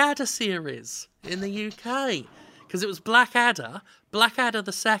Blackadder series in the UK. Because it was Blackadder, Blackadder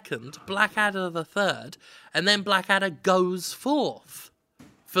the Second, Blackadder the Third, and then Blackadder Goes Forth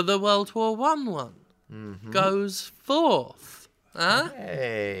for the World War I one. Mm-hmm. Goes Forth. Huh?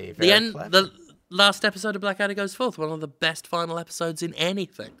 Hey, very clever. The last episode of Blackadder Goes Forth, one of the best final episodes in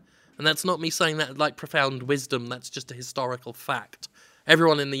anything. And that's not me saying that like profound wisdom, that's just a historical fact.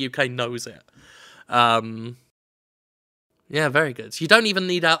 Everyone in the UK knows it. Yeah, very good. So you don't even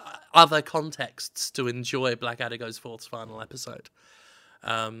need other contexts to enjoy Blackadder Goes Forth's final episode.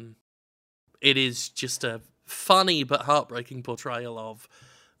 It is just a funny but heartbreaking portrayal of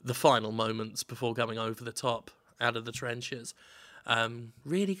the final moments before going over the top out of the trenches.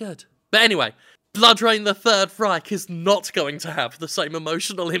 Really good. But anyway, Blood Rain the Third Reich is not going to have the same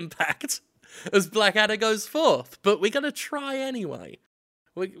emotional impact as Blackadder Goes Forth, but we're going to try anyway.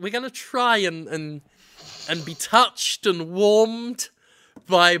 We're going to try and be touched and warmed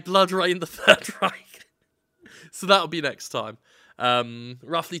by Blood Rain the Third Reich. So that'll be next time.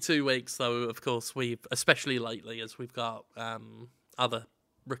 Roughly 2 weeks, though, of course, especially lately, as we've got other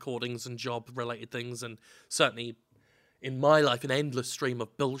recordings and job-related things, and certainly in my life, an endless stream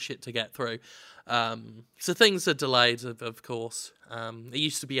of bullshit to get through. So things are delayed, of course. It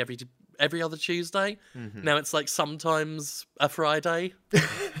used to be every other Tuesday. Mm-hmm. Now it's like sometimes a Friday.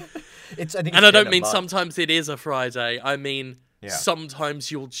 I don't mean sometimes it is a Friday. I mean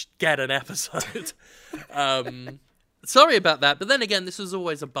sometimes you'll get an episode. Sorry about that. But then again, this is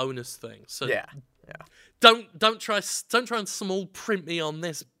always a bonus thing. So Yeah. Don't try and small print me on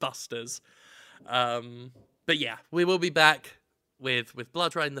this, busters. But yeah, we will be back with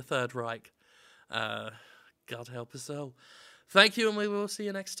BloodRayne: The Third Reich. God help us all. Thank you, and we will see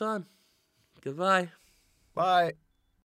you next time. Goodbye. Bye.